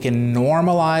see if we can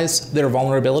normalize their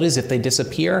vulnerabilities if they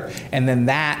disappear, and then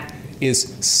that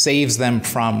saves them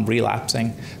from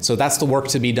relapsing. So that's the work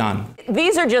to be done.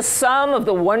 These are just some of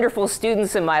the wonderful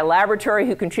students in my laboratory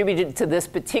who contributed to this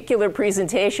particular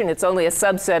presentation. It's only a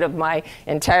subset of my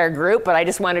entire group, but I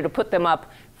just wanted to put them up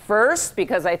first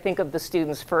because I think of the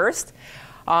students first.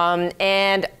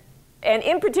 And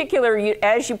in particular,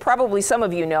 as you probably some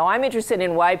of you know, I'm interested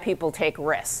in why people take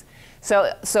risks.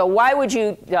 So why would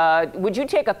you take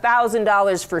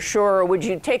 $1,000 for sure, or would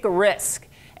you take a risk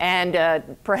and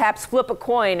perhaps flip a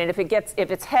coin, and if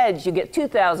it's heads, you get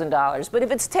 $2,000, but if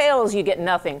it's tails, you get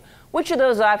nothing? Which of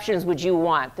those options would you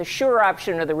want, the sure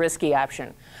option or the risky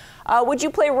option? Would you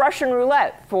play Russian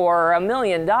roulette for $1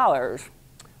 million?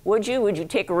 Would you? Would you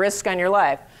take a risk on your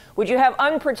life? Would you have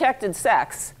unprotected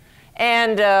sex?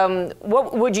 And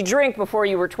what would you drink before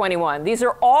you were 21? These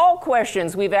are all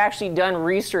questions we've actually done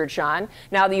research on.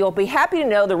 Now, you'll be happy to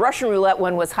know the Russian roulette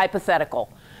one was hypothetical.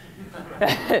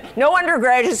 No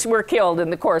undergraduates were killed in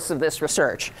the course of this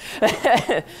research.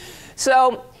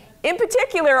 So, in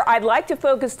particular, I'd like to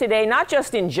focus today not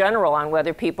just in general on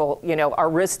whether people, are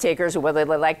risk takers or whether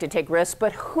they like to take risks,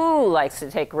 but who likes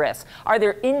to take risks. Are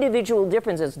there individual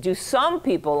differences? Do some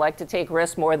people like to take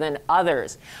risks more than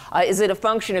others? Is it a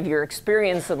function of your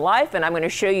experience in life? And I'm going to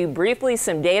show you briefly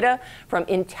some data from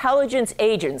intelligence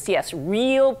agents. Yes,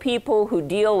 real people who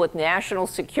deal with national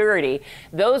security.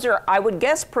 Those are, I would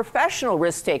guess, professional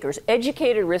risk takers,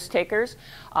 educated risk takers,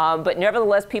 but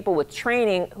nevertheless people with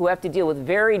training who have to deal with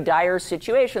very dire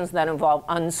situations that involve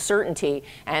uncertainty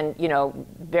and,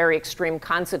 very extreme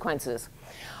consequences.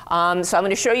 So I'm going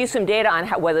to show you some data on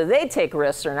whether they take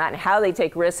risks or not, and how they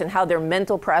take risks, and how their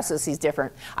mental process is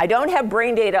different. I don't have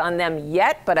brain data on them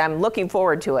yet, but I'm looking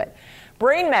forward to it.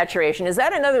 Brain maturation, is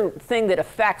that another thing that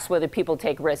affects whether people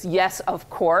take risks? Yes, of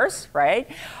course, right?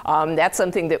 That's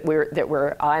something that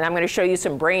and I'm going to show you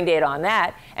some brain data on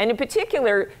that. And in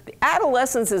particular,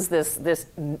 adolescence is this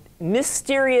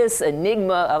mysterious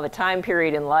enigma of a time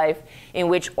period in life in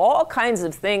which all kinds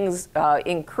of things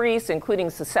increase,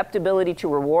 including susceptibility to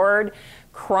reward,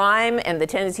 Crime and the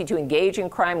tendency to engage in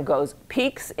crime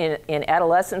peaks in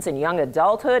adolescence and young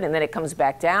adulthood, and then it comes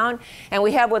back down. And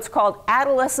we have what's called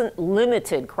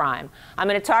adolescent-limited crime. I'm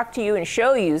going to talk to you and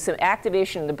show you some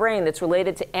activation in the brain that's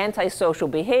related to antisocial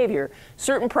behavior.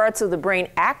 Certain parts of the brain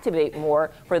activate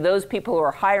more for those people who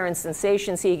are higher in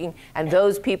sensation seeking and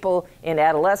those people in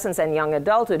adolescence and young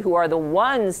adulthood who are the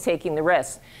ones taking the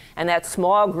risks. And that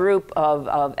small group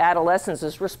of adolescents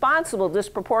is responsible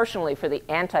disproportionately for the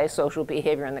antisocial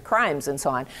behavior and the crimes and so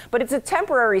on. But it's a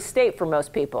temporary state for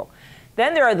most people.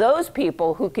 Then there are those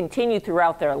people who continue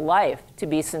throughout their life to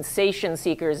be sensation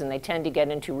seekers, and they tend to get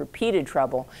into repeated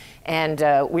trouble. And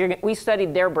we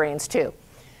studied their brains too.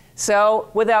 So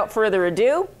without further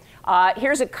ado,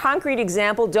 here's a concrete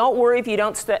example. Don't worry if you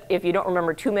don't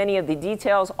remember too many of the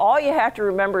details. All you have to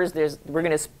remember is we're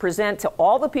going to present to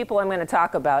all the people I'm going to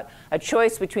talk about a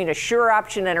choice between a sure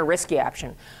option and a risky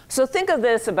option. So think of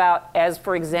this as,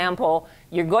 for example,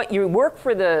 you work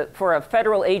for a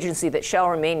federal agency that shall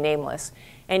remain nameless,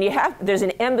 and there's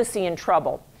an embassy in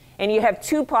trouble. And you have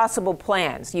two possible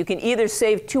plans. You can either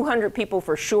save 200 people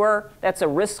for sure, that's a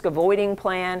risk-avoiding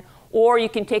plan, or you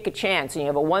can take a chance, and you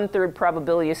have a 1/3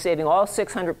 probability of saving all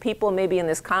 600 people maybe in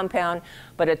this compound,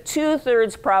 but a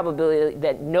 2/3 probability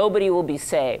that nobody will be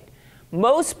saved.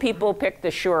 Most people pick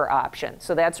the sure option,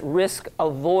 so that's risk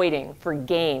avoiding for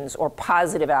gains or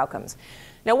positive outcomes.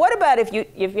 Now what about if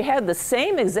you had the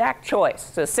same exact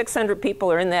choice, so 600 people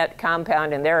are in that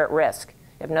compound and they're at risk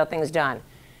if nothing's done.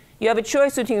 You have a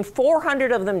choice between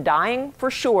 400 of them dying for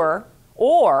sure,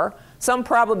 or some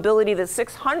probability that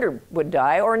 600 would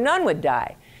die or none would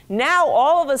die. Now,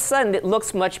 all of a sudden, it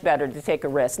looks much better to take a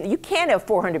risk. You can't have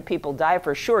 400 people die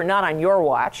for sure, not on your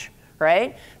watch,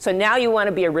 right? So now you want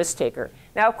to be a risk taker.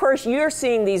 Now, of course, you're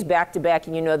seeing these back to back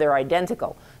and you know they're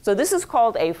identical. So this is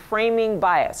called a framing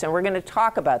bias, and we're going to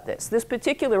talk about this. This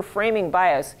particular framing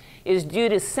bias is due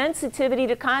to sensitivity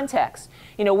to context.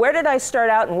 You know, where did I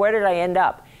start out and where did I end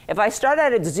up? If I start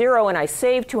out at 0 and I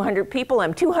save 200 people,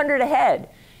 I'm 200 ahead.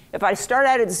 If I start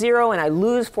out at 0 and I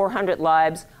lose 400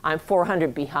 lives, I'm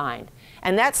 400 behind.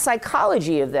 And that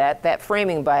psychology of that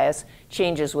framing bias,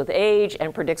 changes with age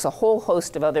and predicts a whole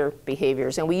host of other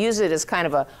behaviors. And we use it as kind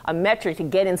of a metric to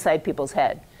get inside people's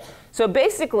head. So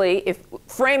basically,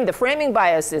 the framing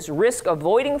bias is risk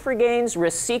avoiding for gains,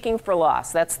 risk seeking for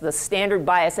loss. That's the standard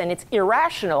bias, and it's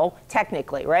irrational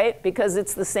technically, right? Because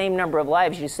it's the same number of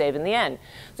lives you save in the end.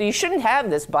 So you shouldn't have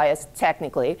this bias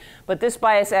technically, but this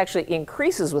bias actually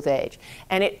increases with age.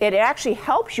 And it actually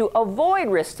helps you avoid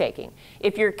risk taking.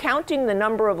 If you're counting the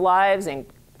number of lives and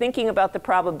thinking about the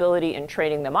probability and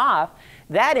trading them off,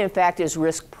 that in fact is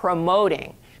risk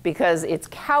promoting, because it's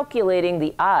calculating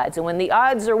the odds. And when the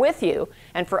odds are with you,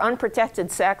 and for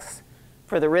unprotected sex,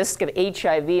 for the risk of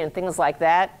HIV and things like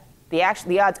that, the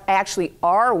odds actually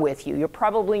are with you. You're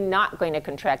probably not going to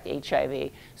contract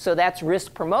HIV. So that's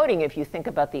risk promoting if you think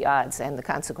about the odds and the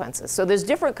consequences. So there's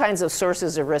different kinds of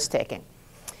sources of risk taking.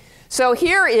 So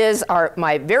here is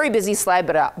my very busy slide,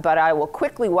 but I will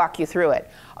quickly walk you through it.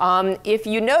 If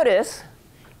you notice,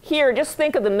 here, just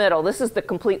think of the middle. This is the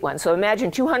complete one. So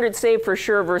imagine 200 saved for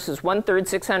sure versus 1/3,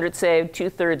 600 saved,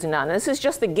 2/3 none. This is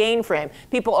just the gain frame.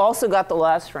 People also got the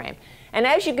loss frame. And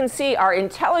as you can see, our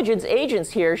intelligence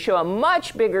agents here show a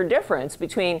much bigger difference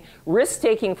between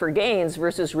risk-taking for gains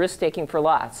versus risk-taking for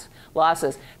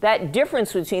losses. That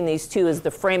difference between these two is the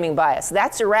framing bias.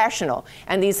 That's irrational.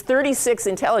 And these 36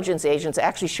 intelligence agents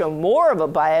actually show more of a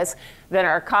bias than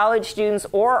our college students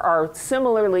or our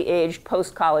similarly aged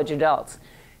post-college adults.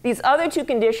 These other two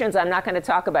conditions I'm not going to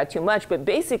talk about too much, but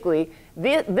basically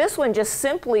this one just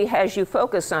simply has you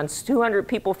focus on 200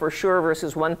 people for sure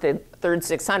versus 1/3,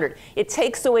 600. It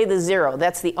takes away the 0.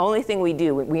 That's the only thing we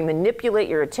do. We manipulate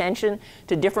your attention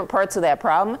to different parts of that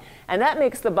problem, and that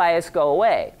makes the bias go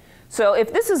away. So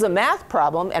if this is a math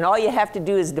problem and all you have to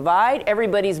do is divide,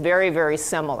 everybody's very, very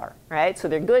similar, right? So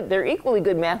they're equally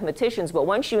good mathematicians, but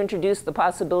once you introduce the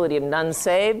possibility of none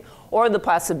saved or the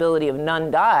possibility of none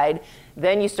died,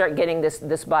 then you start getting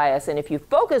this bias. And if you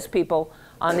focus people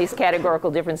on these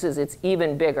categorical differences, it's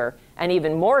even bigger, and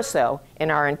even more so in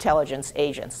our intelligence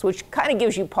agents, which kind of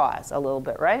gives you pause a little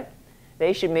bit, right?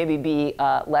 They should maybe be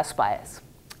less biased.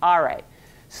 All right.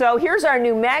 So here's our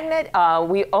new magnet.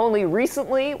 We only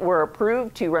recently were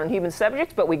approved to run human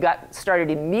subjects, but we got started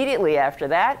immediately after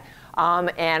that.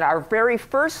 And our very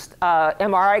first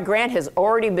MRI grant has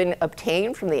already been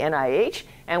obtained from the NIH,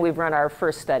 and we've run our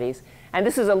first studies. And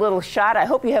this is a little shot. I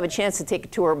hope you have a chance to take a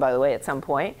tour, by the way, at some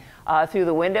point, through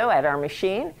the window at our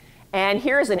machine. And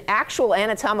here's an actual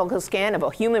anatomical scan of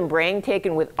a human brain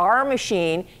taken with our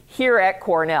machine here at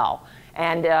Cornell.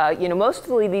 And you know,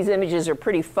 mostly these images are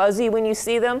pretty fuzzy when you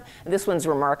see them. This one's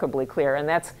remarkably clear, and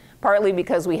that's partly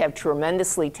because we have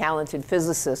tremendously talented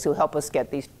physicists who help us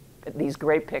get these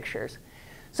great pictures.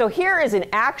 So here is an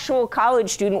actual college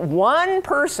student, one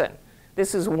person.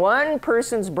 This is one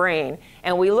person's brain,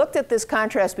 and we looked at this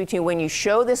contrast between when you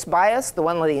show this bias, the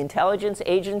one that the intelligence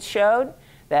agents showed,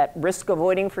 that risk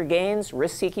avoiding for gains,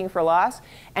 risk seeking for loss,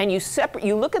 and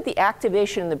you look at the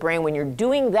activation in the brain when you're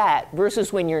doing that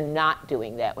versus when you're not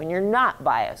doing that, when you're not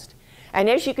biased. And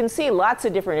as you can see, lots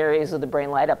of different areas of the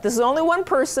brain light up. This is only one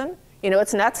person. You know,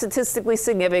 it's not statistically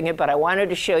significant, but I wanted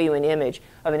to show you an image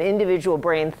of an individual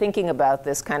brain thinking about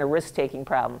this kind of risk-taking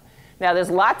problem. Now,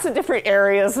 there's lots of different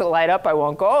areas that light up. I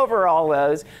won't go over all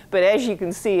those, but as you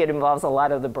can see, it involves a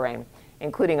lot of the brain,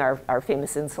 including our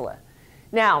famous insula.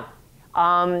 Now,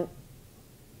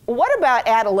 what about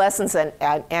adolescents and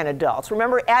adults?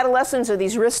 Remember, adolescents are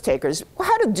these risk takers.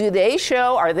 How do they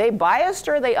show? Are they biased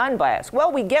or are they unbiased?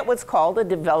 Well, we get what's called a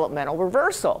developmental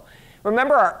reversal.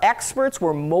 Remember, our experts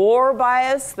were more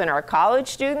biased than our college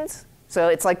students? So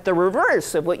it's like the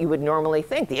reverse of what you would normally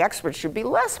think. The experts should be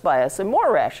less biased and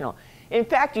more rational. In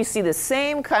fact, you see the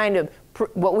same kind of,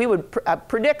 what we would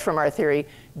predict from our theory,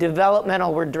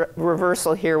 developmental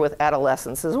reversal here with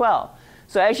adolescents as well.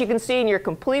 So as you can see in your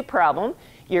complete problem,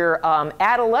 your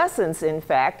adolescents, in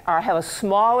fact, have a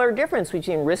smaller difference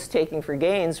between risk-taking for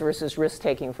gains versus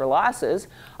risk-taking for losses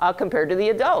compared to the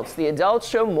adults. The adults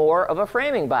show more of a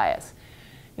framing bias.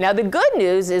 Now, the good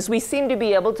news is we seem to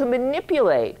be able to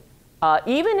manipulate,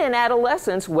 even in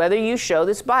adolescence, whether you show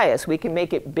this bias. We can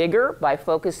make it bigger by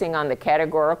focusing on the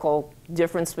categorical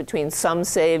difference between some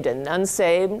saved and none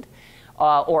saved,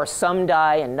 or some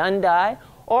die and none die.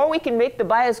 Or we can make the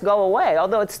bias go away,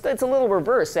 although it's a little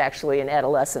reverse, actually, in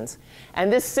adolescence.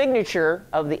 And this signature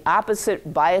of the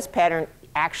opposite bias pattern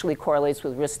actually correlates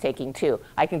with risk-taking, too.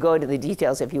 I can go into the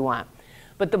details if you want.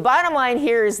 But the bottom line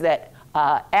here is that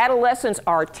adolescents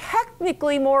are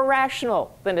technically more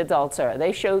rational than adults are.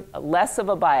 They show less of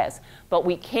a bias. But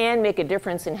we can make a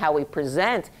difference in how we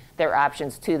present their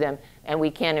options to them, and we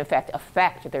can, in fact,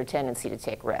 affect their tendency to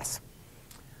take risks.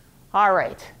 All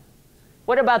right.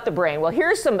 What about the brain? Well,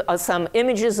 here's some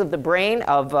images of the brain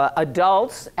of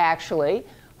adults, actually,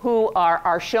 who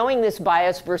are showing this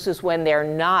bias versus when they're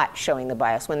not showing the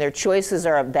bias, when their choices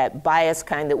are of that bias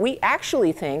kind that we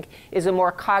actually think is a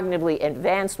more cognitively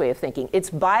advanced way of thinking.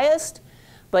 It's biased,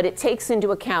 but it takes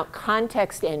into account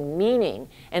context and meaning,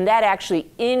 and that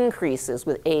actually increases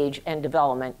with age and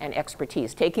development and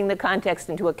expertise. Taking the context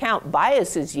into account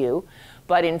biases you,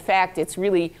 but in fact, it's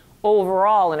really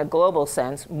overall, in a global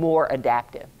sense, more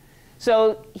adaptive.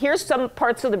 So here's some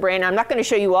parts of the brain. I'm not going to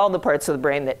show you all the parts of the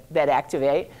brain that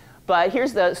activate, but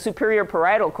here's the superior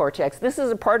parietal cortex. This is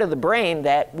a part of the brain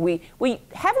that we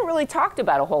haven't really talked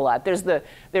about a whole lot. There's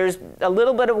a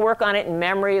little bit of work on it in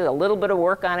memory, a little bit of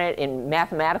work on it in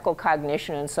mathematical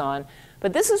cognition and so on.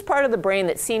 But this is part of the brain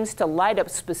that seems to light up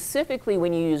specifically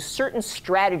when you use certain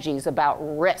strategies about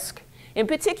risk. In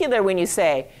particular, when you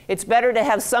say, it's better to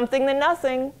have something than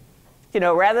nothing. You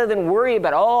know, rather than worry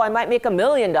about, oh, I might make $1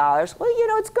 million. Well, you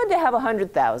know, it's good to have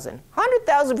 100,000.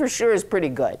 100,000 for sure is pretty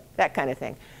good, that kind of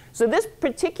thing. So this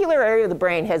particular area of the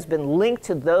brain has been linked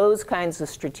to those kinds of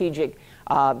strategic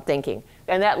thinking.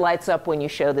 And that lights up when you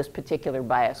show this particular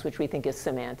bias, which we think is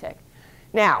semantic.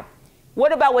 Now,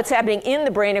 what about what's happening in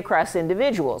the brain across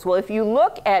individuals? Well, if you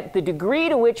look at the degree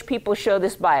to which people show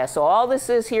this bias, so all this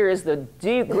is here is the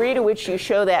degree to which you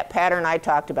show that pattern I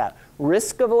talked about.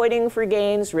 Risk avoiding for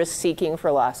gains, risk seeking for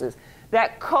losses.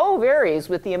 That co-varies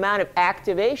with the amount of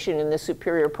activation in the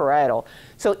superior parietal.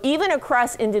 So even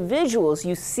across individuals,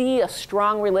 you see a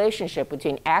strong relationship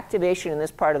between activation in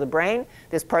this part of the brain,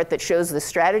 this part that shows the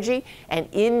strategy, and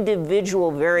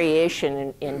individual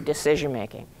variation in decision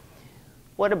making.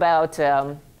 What about,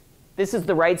 this is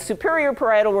the right superior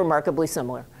parietal, remarkably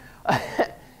similar.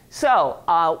 So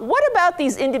what about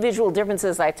these individual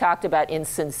differences I talked about in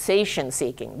sensation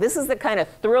seeking? This is the kind of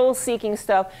thrill seeking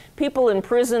stuff. People in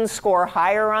prison score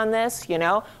higher on this, you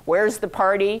know. Where's the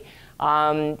party?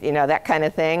 You know, that kind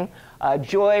of thing.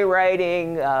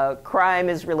 Joyriding, crime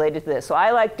is related to this. So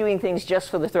I like doing things just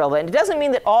for the thrill. And it doesn't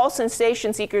mean that all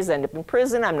sensation seekers end up in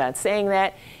prison. I'm not saying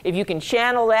that. If you can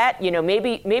channel that, you know,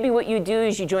 maybe what you do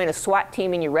is you join a SWAT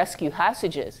team and you rescue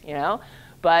hostages, you know.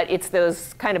 But it's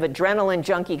those kind of adrenaline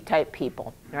junkie type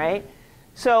people, right?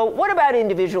 So what about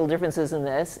individual differences in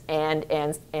this and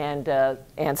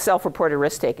self-reported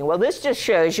risk-taking? Well, this just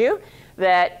shows you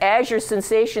that as your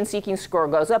sensation-seeking score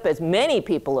goes up, as many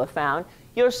people have found,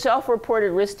 your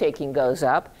self-reported risk-taking goes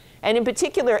up. And in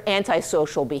particular,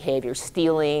 antisocial behavior,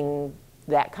 stealing,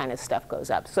 that kind of stuff goes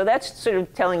up. So that's sort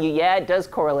of telling you, yeah, it does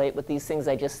correlate with these things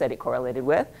I just said it correlated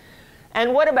with.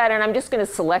 And what about it? And I'm just going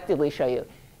to selectively show you.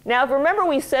 Now, remember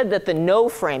we said that the no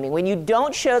framing, when you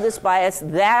don't show this bias,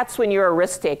 that's when you're a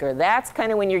risk taker. That's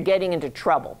kind of when you're getting into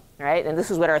trouble, right? And this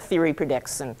is what our theory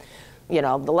predicts. And, you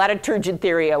know, the latitude turgid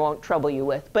theory I won't trouble you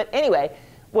with. But anyway,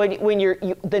 when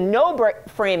the no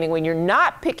framing, when you're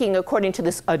not picking according to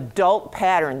this adult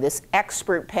pattern, this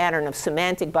expert pattern of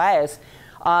semantic bias,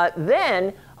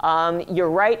 then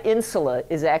your right insula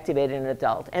is activated in an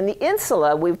adult. And the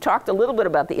insula, we've talked a little bit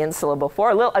about the insula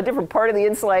before, a different part of the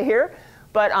insula here.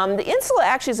 But the insula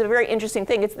actually is a very interesting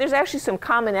thing. There's actually some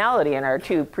commonality in our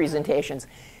two presentations.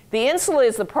 The insula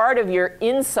is the part of your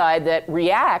inside that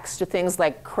reacts to things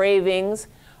like cravings,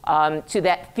 to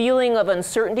that feeling of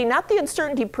uncertainty, not the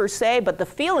uncertainty per se, but the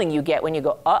feeling you get when you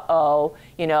go, uh-oh,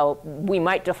 you know, we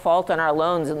might default on our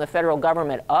loans in the federal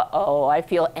government. Uh-oh, I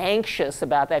feel anxious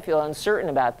about that. I feel uncertain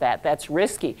about that. That's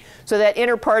risky. So that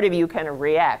inner part of you kind of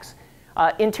reacts.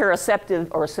 Interoceptive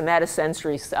or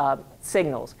somatosensory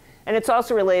signals. And it's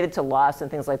also related to loss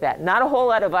and things like that. Not a whole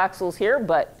lot of voxels here,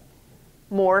 but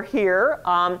more here.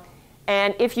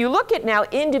 And if you look at now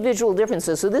individual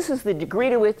differences, so this is the degree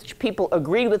to which people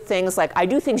agreed with things like, I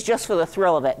do things just for the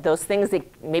thrill of it, those things that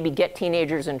maybe get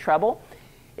teenagers in trouble.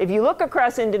 If you look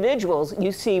across individuals,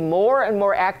 you see more and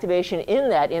more activation in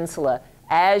that insula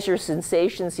as your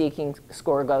sensation-seeking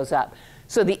score goes up.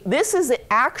 So this is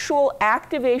the actual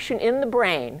activation in the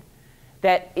brain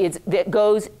that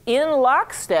goes in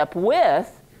lockstep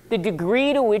with the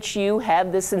degree to which you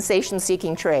have the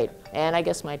sensation-seeking trait. And I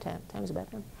guess my time's about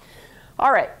done.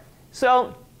 All right,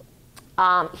 so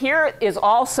here is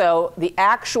also the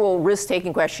actual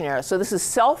risk-taking questionnaire. So this is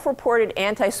self-reported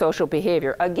antisocial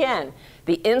behavior. Again,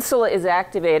 the insula is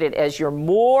activated as you're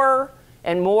more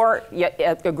and more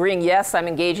agreeing, yes, I'm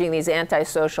engaging in these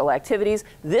antisocial activities.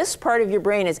 This part of your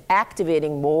brain is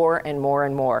activating more and more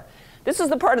and more. This is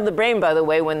the part of the brain, by the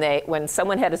way, when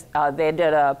someone had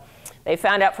they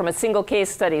found out from a single case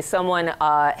study someone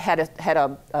had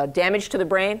a damage to the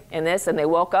brain in this, and they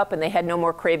woke up and they had no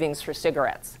more cravings for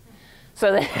cigarettes.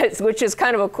 So which is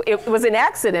kind of it was an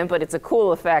accident, but it's a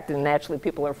cool effect, and naturally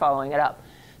people are following it up.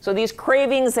 So these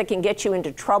cravings that can get you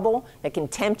into trouble, that can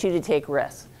tempt you to take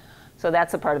risks. So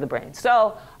that's a part of the brain.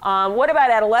 So what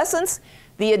about adolescence?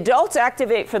 The adults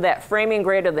activate for that framing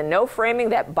greater than no framing,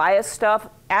 that bias stuff.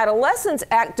 Adolescents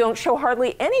don't show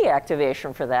hardly any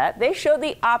activation for that. They show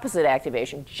the opposite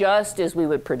activation, just as we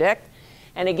would predict.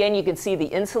 And again, you can see the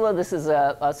insula. This is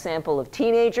a sample of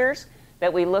teenagers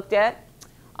that we looked at.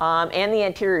 And the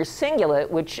anterior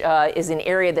cingulate, which is an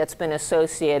area that's been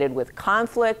associated with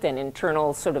conflict and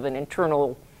internal, sort of an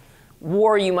internal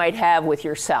war you might have with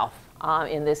yourself,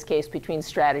 in this case, between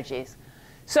strategies.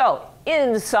 So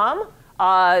in sum,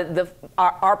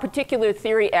 our particular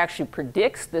theory actually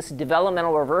predicts this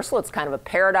developmental reversal. It's kind of a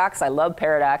paradox. I love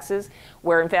paradoxes,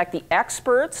 where in fact the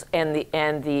experts and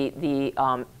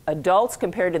the adults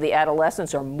compared to the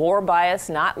adolescents are more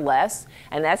biased, not less,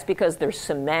 and that's because they're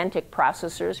semantic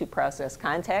processors who process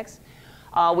context.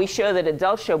 We show that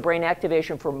adults show brain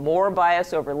activation for more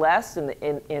bias over less,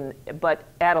 but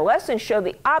adolescents show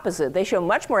the opposite. They show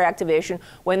much more activation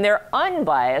when they're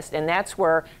unbiased, and that's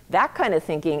where that kind of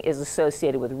thinking is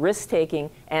associated with risk-taking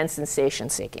and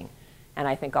sensation-seeking. And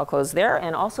I think I'll close there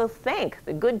and also thank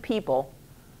the good people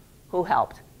who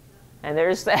helped. And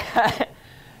there's that.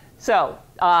 So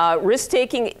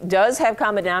risk-taking does have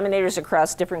common denominators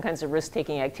across different kinds of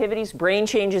risk-taking activities. Brain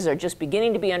changes are just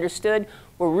beginning to be understood.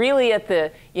 We're really at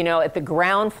the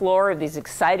ground floor of these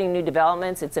exciting new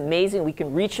developments. It's amazing. We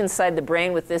can reach inside the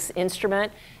brain with this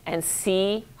instrument and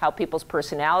see how people's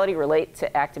personality relate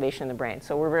to activation in the brain.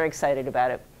 So we're very excited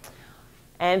about it.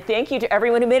 And thank you to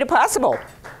everyone who made it possible.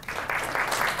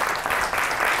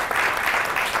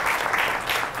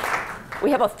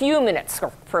 We have a few minutes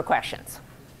for questions.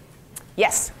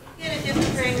 Yes? You get a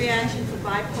different brain reaction for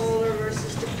bipolar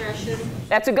versus depression?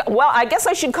 Well, I guess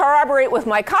I should corroborate with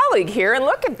my colleague here and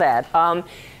look at that.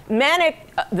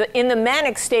 In the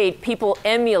manic state, people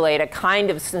emulate a kind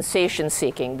of sensation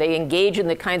seeking. They engage in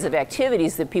the kinds of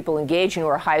activities that people engage in who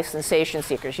are high sensation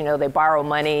seekers. You know, they borrow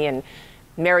money and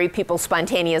marry people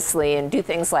spontaneously and do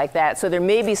things like that. So there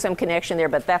may be some connection there,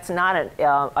 but that's not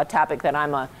a topic that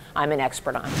I'm an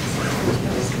expert on.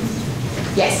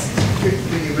 Yes? Can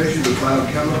you measure the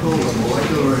biochemical or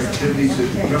molecular activities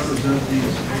that represent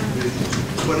these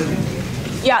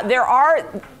quantities? Yeah,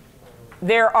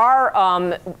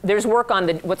 there's work on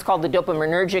what's called the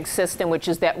dopaminergic system, which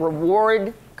is that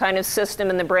reward kind of system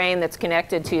in the brain that's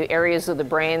connected to areas of the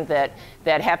brain that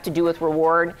have to do with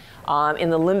reward in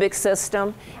the limbic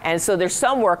system. And so there's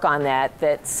some work on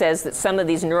that says that some of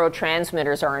these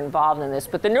neurotransmitters are involved in this.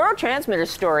 But the neurotransmitter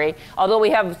story, although we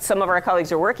have some of our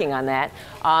colleagues are working on that,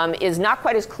 is not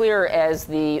quite as clear as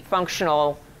the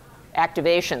functional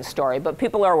activation story, but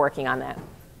people are working on that.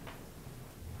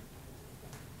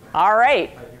 All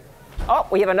right. Oh,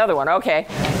 we have another one. Okay.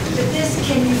 But this,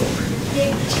 can you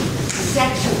predict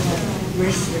sexual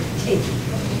risk-taking?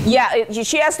 Yeah,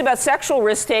 she asked about sexual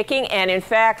risk-taking, and in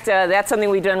fact, that's something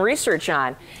we've done research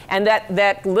on. And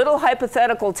that little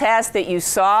hypothetical task that you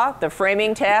saw, the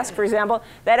framing task, for example,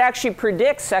 that actually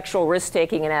predicts sexual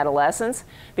risk-taking in adolescence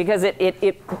because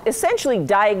it essentially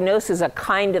diagnoses a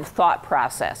kind of thought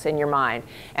process in your mind.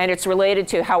 And it's related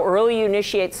to how early you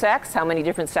initiate sex, how many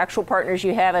different sexual partners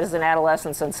you have as an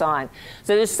adolescent, and so on.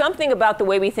 So there's something about the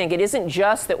way we think. It isn't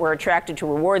just that we're attracted to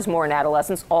rewards more in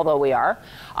adolescence, although we are,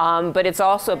 but it's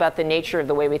also about the nature of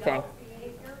the way we think.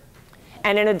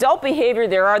 And in adult behavior,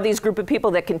 there are these group of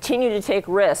people that continue to take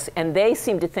risks, and they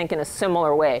seem to think in a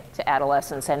similar way to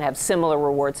adolescents and have similar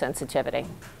reward sensitivity.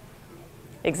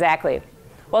 Exactly.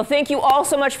 Well, thank you all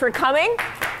so much for coming,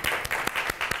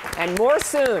 and more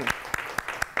soon.